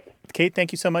 Kate,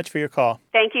 thank you so much for your call.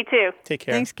 Thank you, too. Take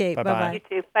care. Thanks, Kate. Bye-bye.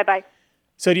 You too. Bye-bye.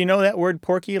 So do you know that word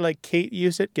porky like Kate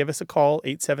used it? Give us a call,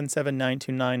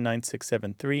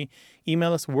 877-929-9673.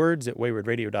 Email us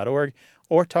words@waywardradio.org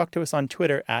or talk to us on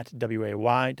Twitter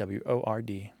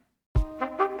 @WAYWORD.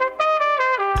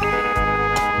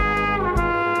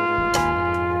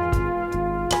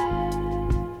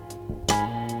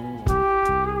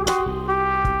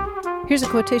 Here's a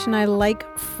quotation I like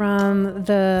from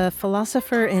the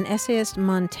philosopher and essayist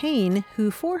Montaigne,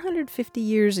 who 450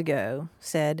 years ago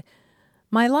said,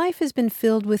 "My life has been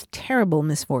filled with terrible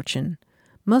misfortune,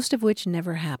 most of which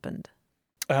never happened."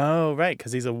 Oh, right,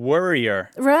 because he's a worrier.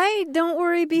 Right? Don't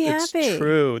worry, be happy. It's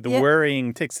true. The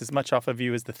worrying takes as much off of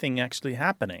you as the thing actually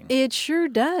happening. It sure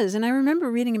does. And I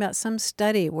remember reading about some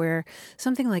study where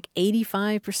something like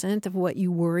 85% of what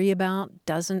you worry about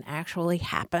doesn't actually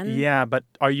happen. Yeah, but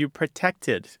are you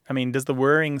protected? I mean, does the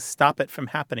worrying stop it from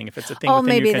happening if it's a thing within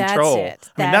maybe your control? that's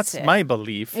it. I mean, that's my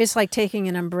belief. It's like taking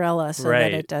an umbrella so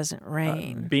that it doesn't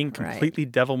rain. Being completely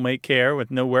devil-may-care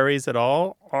with no worries at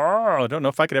all. Oh, I don't know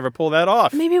if I could ever pull that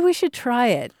off. Maybe we should try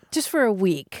it just for a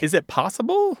week. Is it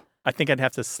possible? I think I'd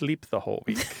have to sleep the whole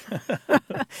week.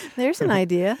 There's an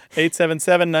idea.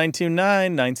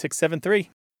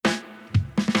 877-929-9673.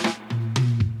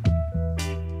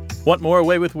 Want more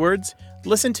Away with Words?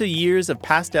 Listen to years of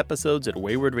past episodes at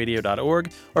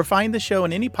waywardradio.org or find the show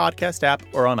in any podcast app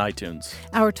or on iTunes.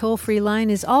 Our toll-free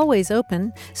line is always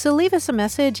open, so leave us a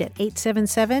message at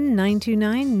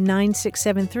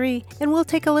 877-929-9673 and we'll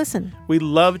take a listen. We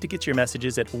love to get your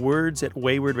messages at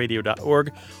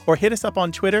words@waywardradio.org or hit us up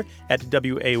on Twitter at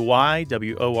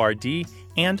WAYWORD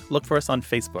and look for us on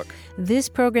Facebook. This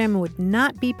program would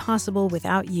not be possible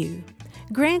without you.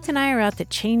 Grant and I are out to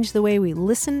change the way we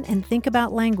listen and think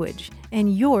about language,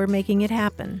 and you're making it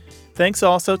happen. Thanks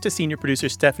also to senior producer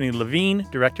Stephanie Levine,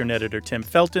 director and editor Tim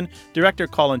Felton, director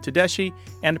Colin Tedeschi,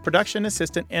 and production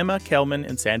assistant Emma Kelman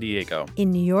in San Diego.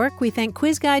 In New York, we thank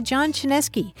quiz guy John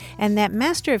Chinesky and that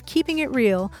master of keeping it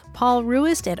real, Paul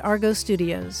Ruist at Argo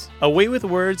Studios. Away with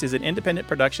Words is an independent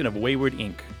production of Wayward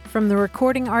Inc. From the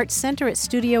Recording Arts Center at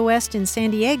Studio West in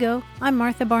San Diego, I'm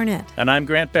Martha Barnett. And I'm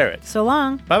Grant Barrett. So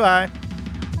long. Bye-bye.